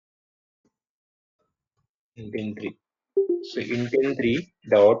intent3. So intent3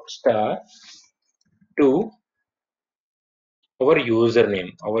 dot star to our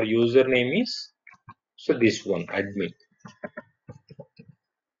username. Our username is, so this one, admin.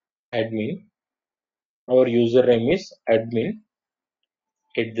 Our username is admin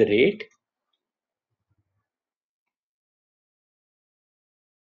at the rate.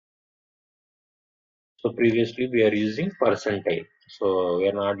 So previously we are using percentile. So we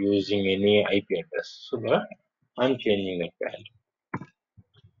are not using any IP address. So that I'm changing that value.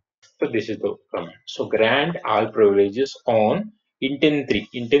 So this is the command. So grant all privileges on intent3.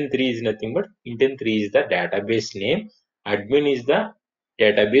 Intent3 is nothing but intent3 is the database name. Admin is the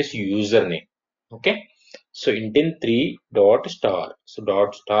database username. Okay. So intent3 dot star. So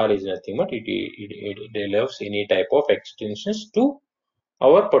dot star is nothing but it allows any type of extensions to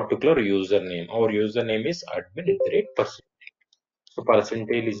our particular username. Our username is admin at the rate percent. So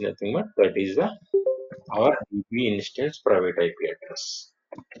percentile is nothing but that is the our DB instance private IP address.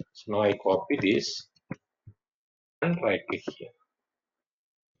 So now I copy this and right click here.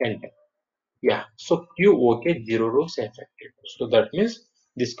 Enter. Yeah. So QOK 0 rows affected. So that means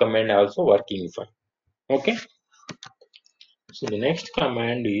this command also working fine. Okay. So the next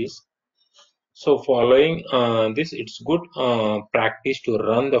command is, so following this, it's good practice to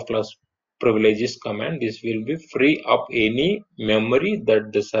run the plus privileges command. This will be free up any memory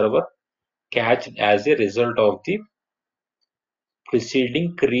that the server catched as a result of the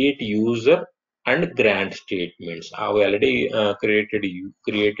preceding create user and grant statements. I have already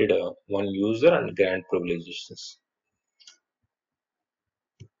created one user and grant privileges.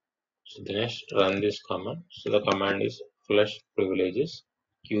 So the next run this command. So the command is flush privileges.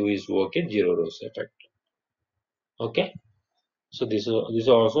 Q is okay, 0 rows effect. Okay. So this is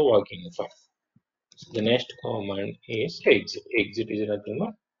also working fine. So the next command is exit. Exit is nothing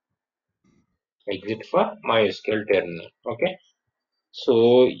but exit for MySQL terminal. Okay.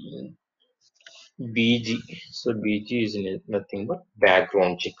 So BG. So BG is nothing but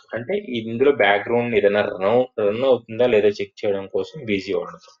background check. అంటే ఇందులో background ఏదైనా run అవుతుందా లేదా check చేయడం కోసం BG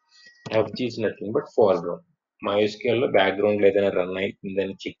వాడతాం. FG is nothing but foreground. MySQL లో background ఏదైనా రన్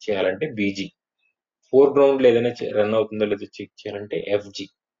అవుతుందని చెక్ చేయాలంటే BG. ఫోర్గ్రౌండ్ ఏదైనా రన్ అవుతుందో లేదో చెక్ చేయాలంటే FG.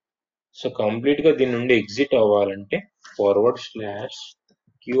 సో కంప్లీట్ గా దీని నుండి ఎగ్జిట్ అవ్వాలంటే ఫార్వర్డ్ స్లాష్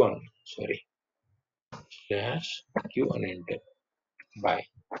క్యూ అని స్లాష్ క్యూ అని ఎంటర్ బాయ్.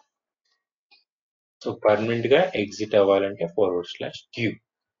 సో పర్మనెంట్ గా ఎగ్జిట్ అవ్వాలంటే forward slash queue.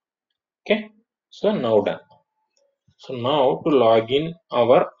 Okay. So now done. So now to log in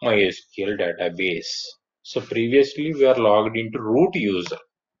our MySQL database. So previously we are logged into root user.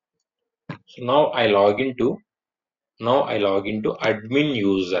 So now I log into admin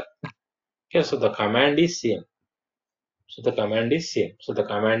user. Okay, so the command is same. So the command is same. So the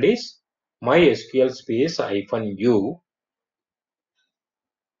command is MySQL space -u,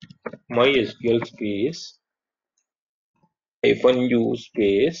 MySQL space -u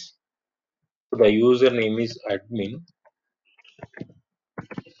space. So the username is admin.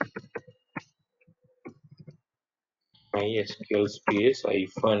 MySQL space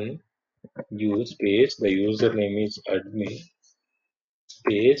 -u space. The username is admin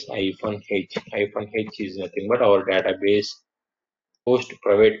space -h. -h is nothing but our database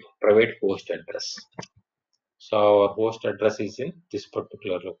private host address. So our host address is in this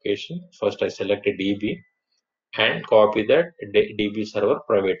particular location. First I select a DB and copy that DB server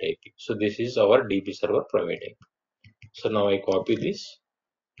private IP. So this is our DB server private IP. So now I copy this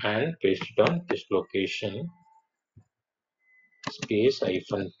and paste it on this location space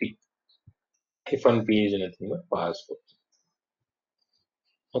 -p. -p is nothing but password.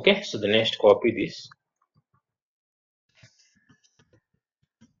 Okay, so the next copy this.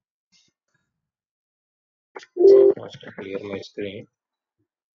 So first I clear my screen,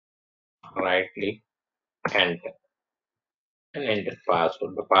 right click, enter, and enter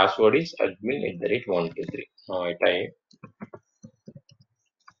password. The password is admin@123. Now I type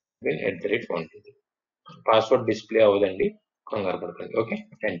admin@123. Password display avudandi, కంగారు పడకండి. Okay,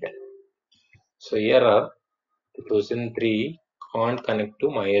 enter. So here are 2003 can't connect to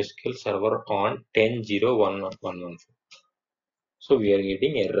MySQL server on 10.0.1.114. So we are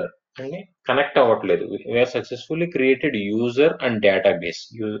getting error. And connect అవ్వట్లేదు. We have successfully created user and database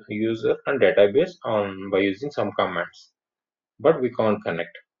on by using some commands, but we can't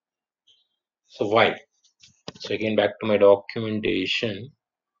connect. So why? So again back to my documentation.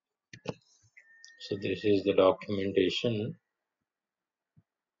 So this is the documentation.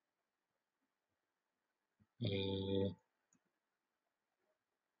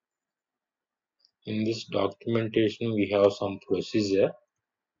 In this documentation, we have some procedure.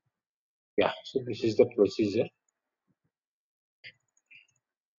 Yeah, so this is the procedure.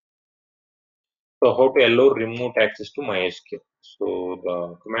 So how to allow remote access to MySQL? So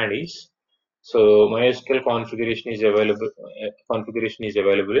the command is, so MySQL configuration is available.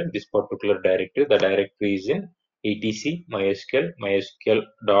 In this particular directory. The directory is in etc mysql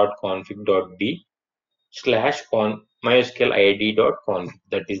 /config.d mysql id.config.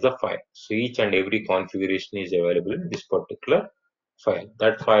 That is the file. So each and every configuration is available in this particular file.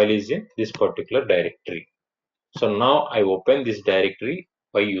 That file is in this particular directory. So now I open this directory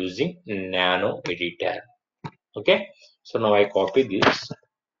by using nano editor. Okay, so now I copy this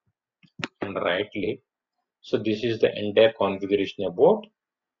and right click. So this is the entire configuration about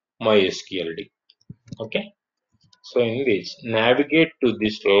MySQLD. Okay, so in this, navigate to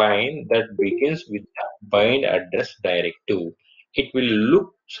this line that begins with the bind address directive. It will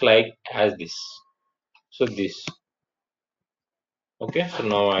look like as this. So this. Okay, so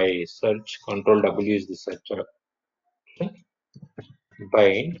now I search Control W is the search option.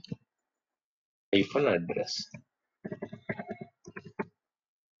 Bind hyphen address.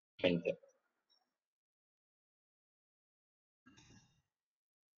 Enter.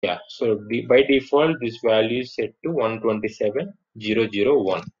 Yeah, so by default, this value is set to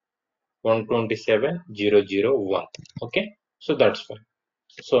 127.0.0.1. 127.0.0.1. Okay, so that's fine.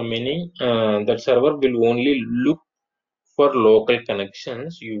 So meaning that server will only look for local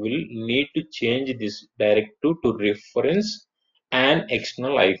connections. You will need to change this directive to reference an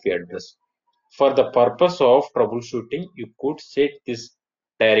external IP address. For the purpose of troubleshooting, you could set this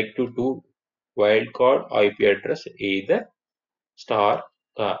directive to wildcard IP address either star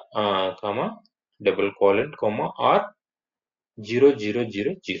comma double colon comma or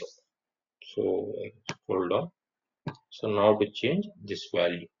 0000. So hold on. So now to change this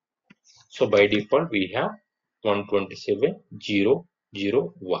value. So by default we have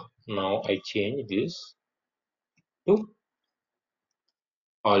 127.0.0.1. Now I change this to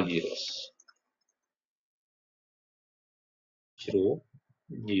all zeros. 0,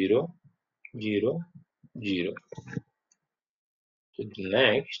 0, 0, 0. So the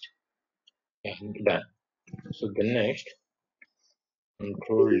next, yeah, done. So the next,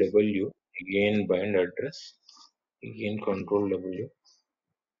 control W, again bind address, again control W.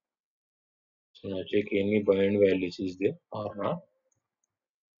 So now check any bind values is there or not.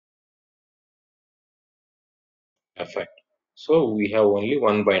 Effect. So we have only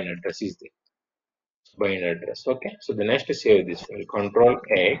one bind address is there. Bind address. Okay. So the next is save this file. Control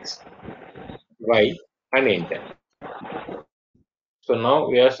X, Y, and enter. So now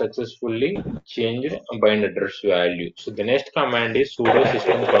we are successfully changed bind address value. So the next command is sudo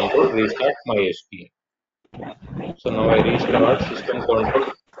system control restart mysql. So now I restart system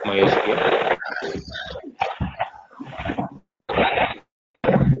control mysql.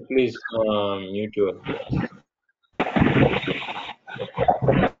 Please mute your voice.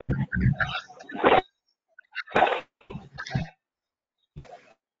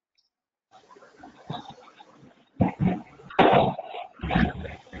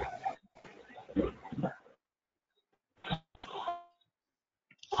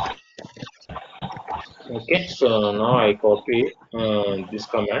 Okay, so now I copy this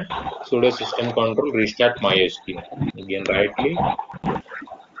command sudo system control restart mysql. Again right click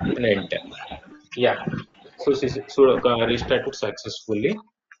and enter. Yeah, so restarted successfully.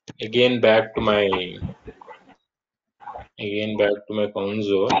 Again back to my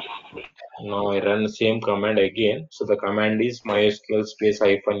console. Now I run the same command again. So the command is mysql space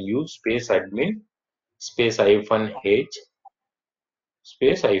 -u space admin space -h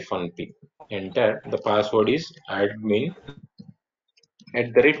space -p. Enter. The password is admin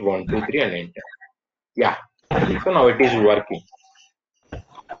 @123 and enter. Yeah. So now it is working.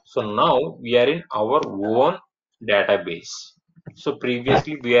 So now we are in our own database. So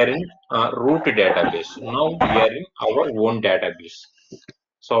previously we are in root database. Now we are in our own database.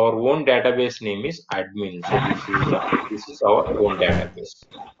 So our own database name is admin. So this is our own database.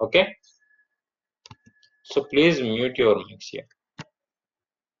 Okay. So please mute your mics here.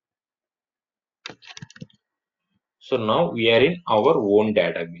 So now we are in our own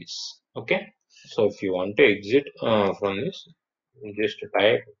database. Okay. So if you want to exit from this, just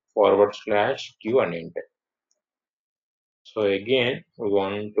type /q and enter. So again, we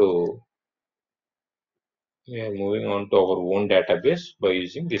are moving on to our own database by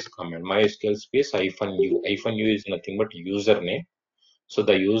using this command mysql space -u. -u is nothing but username. So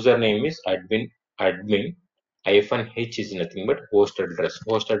the username is admin -h is nothing but host address.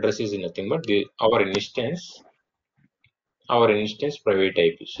 Host address is nothing but our instance our instance private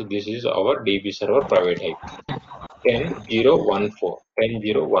IP. So this is our DB server private IP.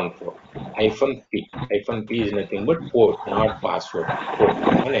 10.0.1.4 hyphen P. Hyphen P is nothing but port, not password. Port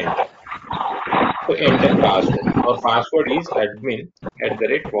and enter. So enter password. Our password is admin at the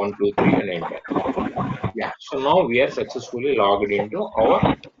rate 123 and enter. Yeah. So now we are successfully logged into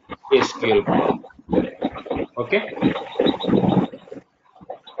our SQL code. Okay.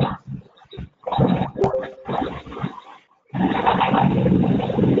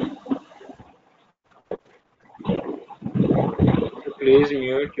 So please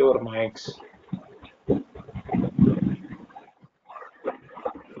mute your mics.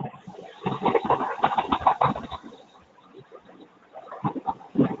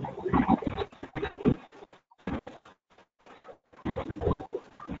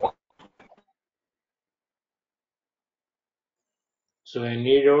 So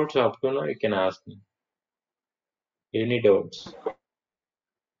any doubts up to now you can ask me. Any doubts?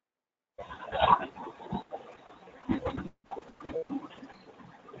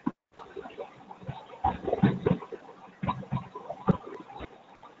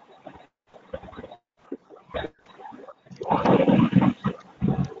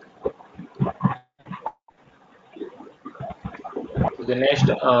 So the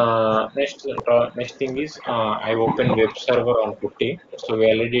next thing is I open web server on Putty. So we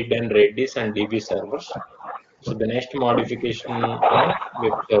already done Redis and DB servers. So the next modification on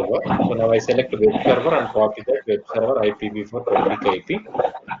web server. So now I select web server and copy that web server IPv4 public IP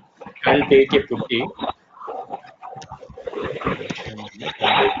and take a Putty. And take a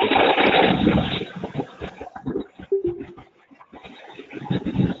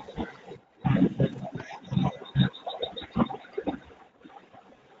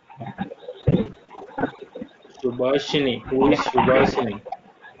Subhashini. Who is Subhashini?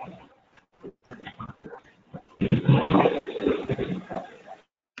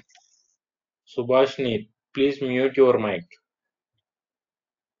 Subhashini, please mute your mic.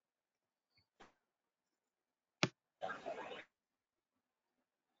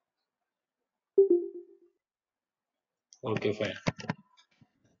 Okay, fine.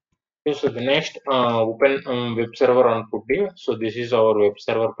 Okay, so the next open web server on Putty. So this is our web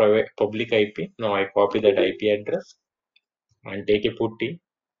server private public IP. Now I copy that IP address and take a Putty.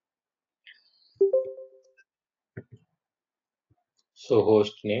 So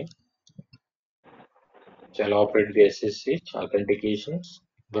host name shall operate the SSH authentications.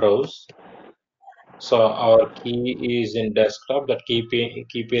 Browse. So our key is in desktop. That key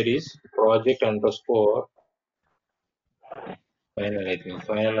pair is project underscore final. I think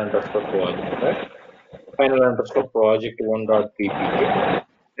final underscore project. Right? Final underscore project one dot ppk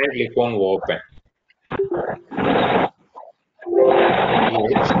and click on open.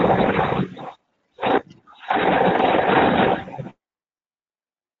 Yes.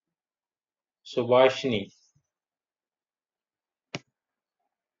 Subhashini.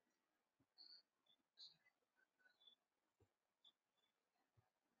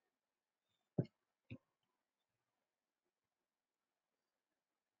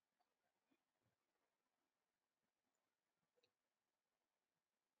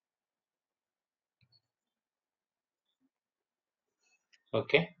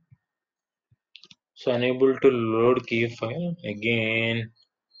 Okay. So unable to load key file again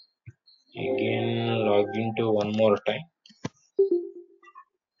log into one more time.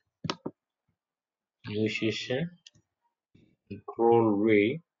 New session. Control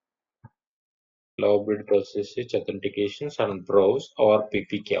V. Elaborate process authentications and browse or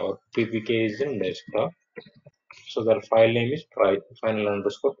ppk. Or ppk is in desktop. So the file name is final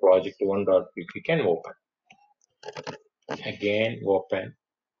underscore project one dot ppk and open. Again open.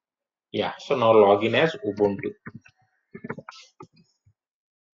 Yeah. So now login as Ubuntu.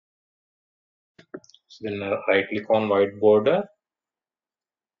 So then right click on white border.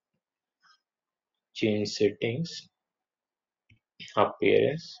 Change settings.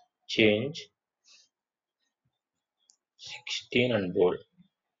 Appearance. Change 16 and bold.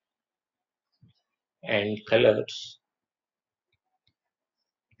 And colors.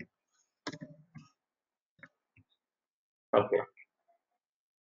 Okay.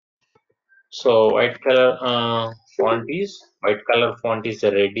 So white color font is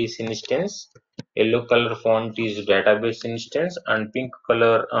the Redis instance, yellow color font is database instance, and pink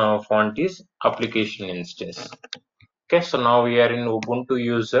color font is application instance. Okay, so now we are in Ubuntu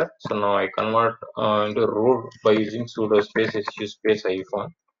user. So now I convert into root by using sudo space su space -.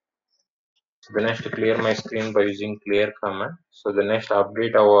 So the next clear my screen by using clear command. So the next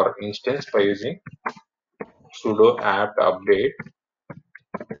update our instance by using sudo apt update.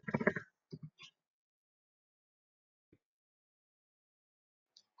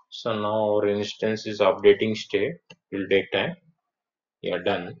 So now our instance is updating state. It will take time. Yeah,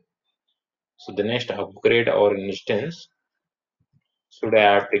 done. So the next upgrade our instance. Should I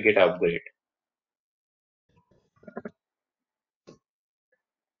have to get upgrade?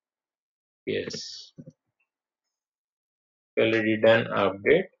 Yes. Already done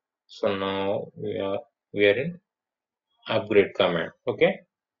update. So now we are in upgrade command. Okay.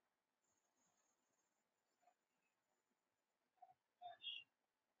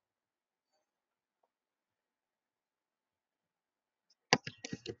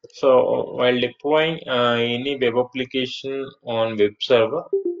 So while deploying any web application on web server,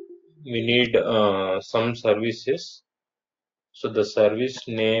 we need some services. So the service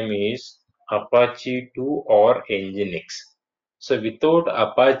name is Apache 2 or Nginx. So without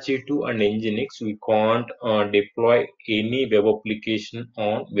Apache 2 and Nginx, we can't deploy any web application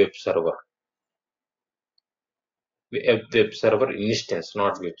on web server. Web server instance,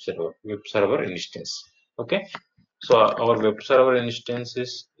 not web server instance. Okay. So our web server instance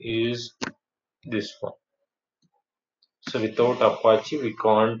is this one. So without Apache, we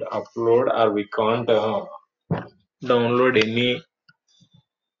can't upload or we can't download any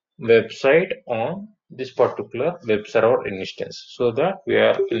website on this particular web server instance. So that we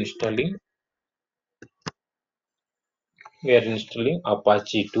are installing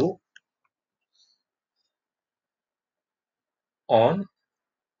Apache 2 on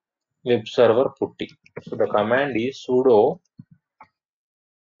web server putty. So the command is sudo.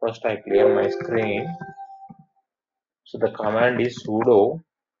 First I clear my screen. So the command is sudo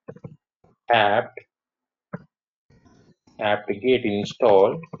apt apt-get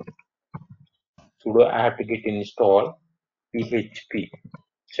install sudo apt-get install php.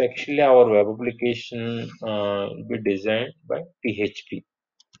 So actually our web application will be designed by PHP.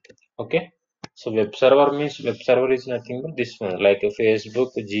 Okay. So web server means web server is nothing but this one, like a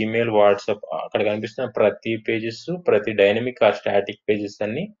Facebook, Gmail, WhatsApp. అక్కడ కనిపిస్తున్న ప్రతి pages, ప్రతి dynamic are static pages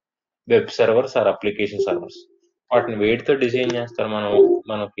అన్ని web servers or application servers. వాటిని వేటితో design చేస్తారు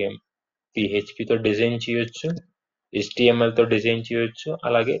మనకి పిహెచ్పితో design చేయొచ్చు, HTML తో డిజైన్ చేయొచ్చు,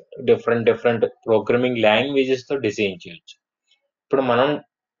 అలాగే డిఫరెంట్ ప్రోగ్రామింగ్ లాంగ్వేజెస్ తో డిజైన్ చేయొచ్చు. ఇప్పుడు మనం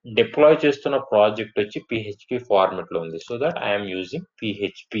డిప్లాయ్ చేస్తున్న ప్రాజెక్ట్ వచ్చి పిహెచ్పి ఫార్మెట్ లో ఉంది. So that I'm using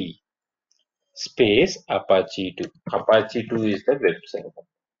PHP space Apache 2. Apache 2 is the web server.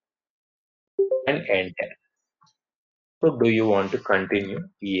 And enter. So do you want to continue?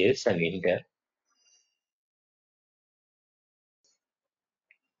 Yes, and enter.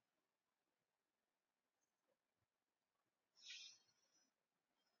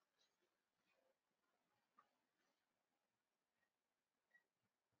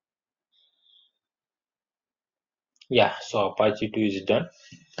 Yeah, so Apache 2 is done.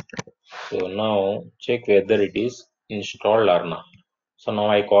 So now check whether it is installed or not. So now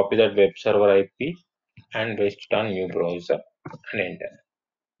I copy that web server IP and paste it on new browser and enter.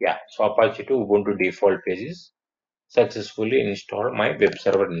 Yeah, so Apache 2 Ubuntu default pages successfully installed my web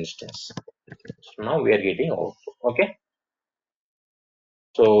server instance. So now we are getting output. Okay.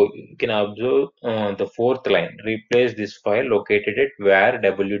 So you can observe the fourth line. Replace this file located at where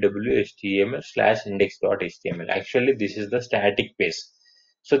www.html/index.html. Actually, this is the static page.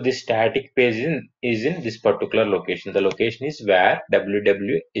 So this static page is in this particular location. The location is where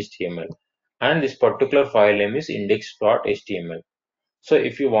www.html, and this particular file name is index.html. So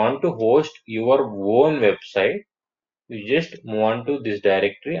if you want to host your own website, you just move on to this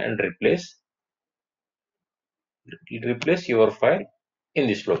directory and replace your file in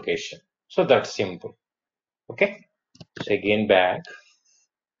this location. So that's simple. Okay. So again back.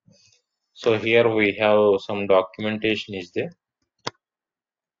 So here we have some documentation is there.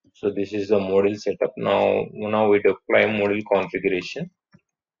 So this is the module setup. Now we deploy module configuration.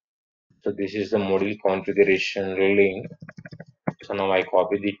 So this is the module configuration link. So now I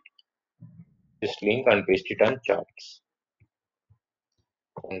copy this link and paste it on charts.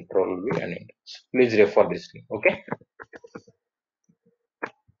 Control V and enter. Please refer this link. Okay.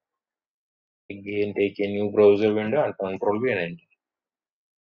 Again take a new browser window and Control V and enter.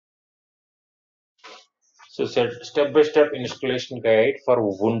 So step-by-step installation guide for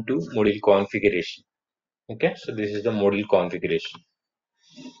Ubuntu module configuration. Okay, so this is the module configuration.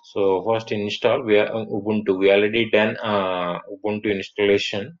 So first install we are Ubuntu. We already done Ubuntu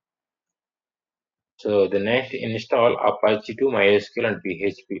installation. So the next install Apache 2, MySQL and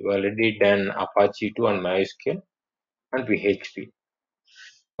PHP. We already done Apache 2 and MySQL and PHP.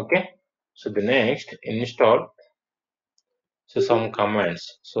 Okay. So the next install some commands.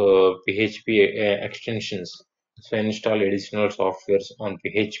 So PHP extensions. So install additional softwares on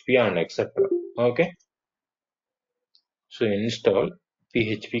PHP and etc. Okay. So install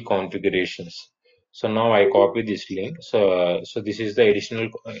PHP configurations. So now I copy this link. So this is the additional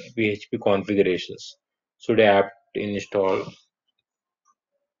PHP configurations. Should I apt install?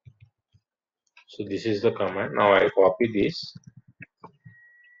 So this is the command. Now I copy this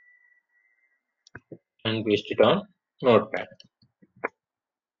and paste it on Notepad.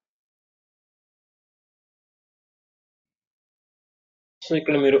 So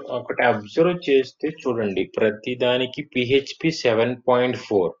ఇక్కడ మీరు ఒకటి observe చేస్తే చూడండి, ప్రతి దానికి PHP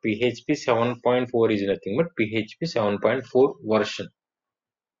 7.4. PHP 7.4 is nothing but PHP 7.4 version.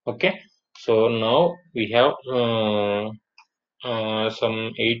 Okay, so now we have some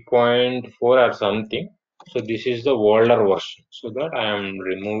 8.4 or something. So this is the older version. So that I am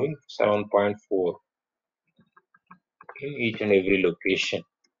removing 7.4 in each and every location.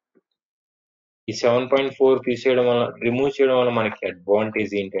 ఈ 7.4 తీసేయడం వల్ల, remove చేయడం వల్ల మనకి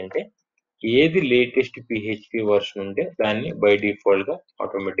advantage ఏంటంటే, ఏది latest PHP version ఉంటే దాన్ని బై డిఫాల్ట్ గా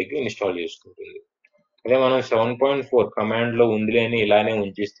ఆటోమేటిక్ గా ఇన్స్టాల్ చేసుకుంటుంది. అదే మనం 7.4 కమాండ్ లో ఉందిలే అని ఇలానే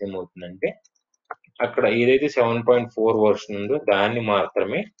ఉంచేస్తే ఏమవుతుందంటే, అక్కడ ఏదైతే 7.4 వర్షన్ ఉందో దాన్ని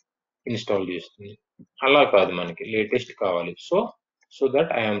మాత్రమే ఇన్స్టాల్ చేస్తుంది. అలా కాదు, మనకి లేటెస్ట్ కావాలి. So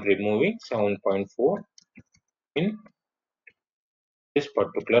that I'm removing 7.4 in this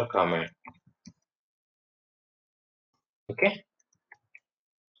particular command. Okay,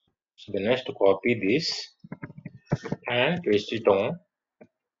 so the next copy this and paste it on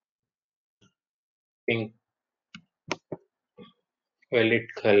pink violet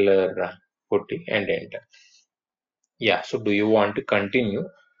color putty and enter. Yeah, so do you want to continue?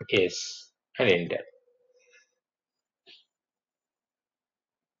 Yes, and enter.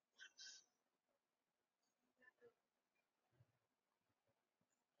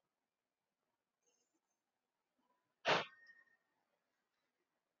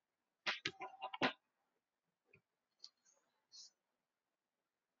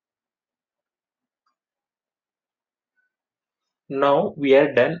 Now we are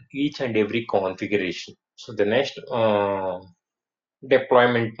done each and every configuration. So the next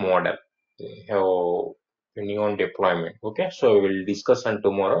deployment model, we have new on deployment. Okay, so we'll discuss on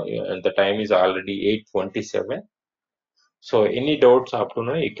tomorrow, and the time is already 8:27. So any doubts up to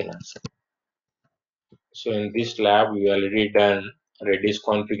now you can ask. So in this lab we already done Redis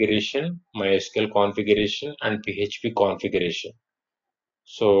configuration, MySQL configuration, and PHP configuration.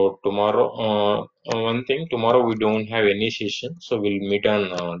 So tomorrow, one thing, tomorrow we don't have any session, so we'll meet on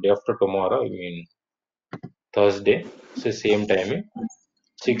day after tomorrow, I mean Thursday. So same timing,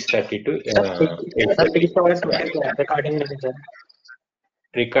 6:30 to sir 8:30. పిలిచిన voice recording లేదు sir.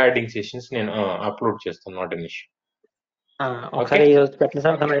 Recording sessions నేను upload చేస్తాను, not an issue. ఒకసారి ఈ రోజు పెట్టండి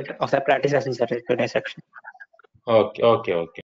sir, ఒకసారి practice చేస్తాను sir, section. Okay okay okay.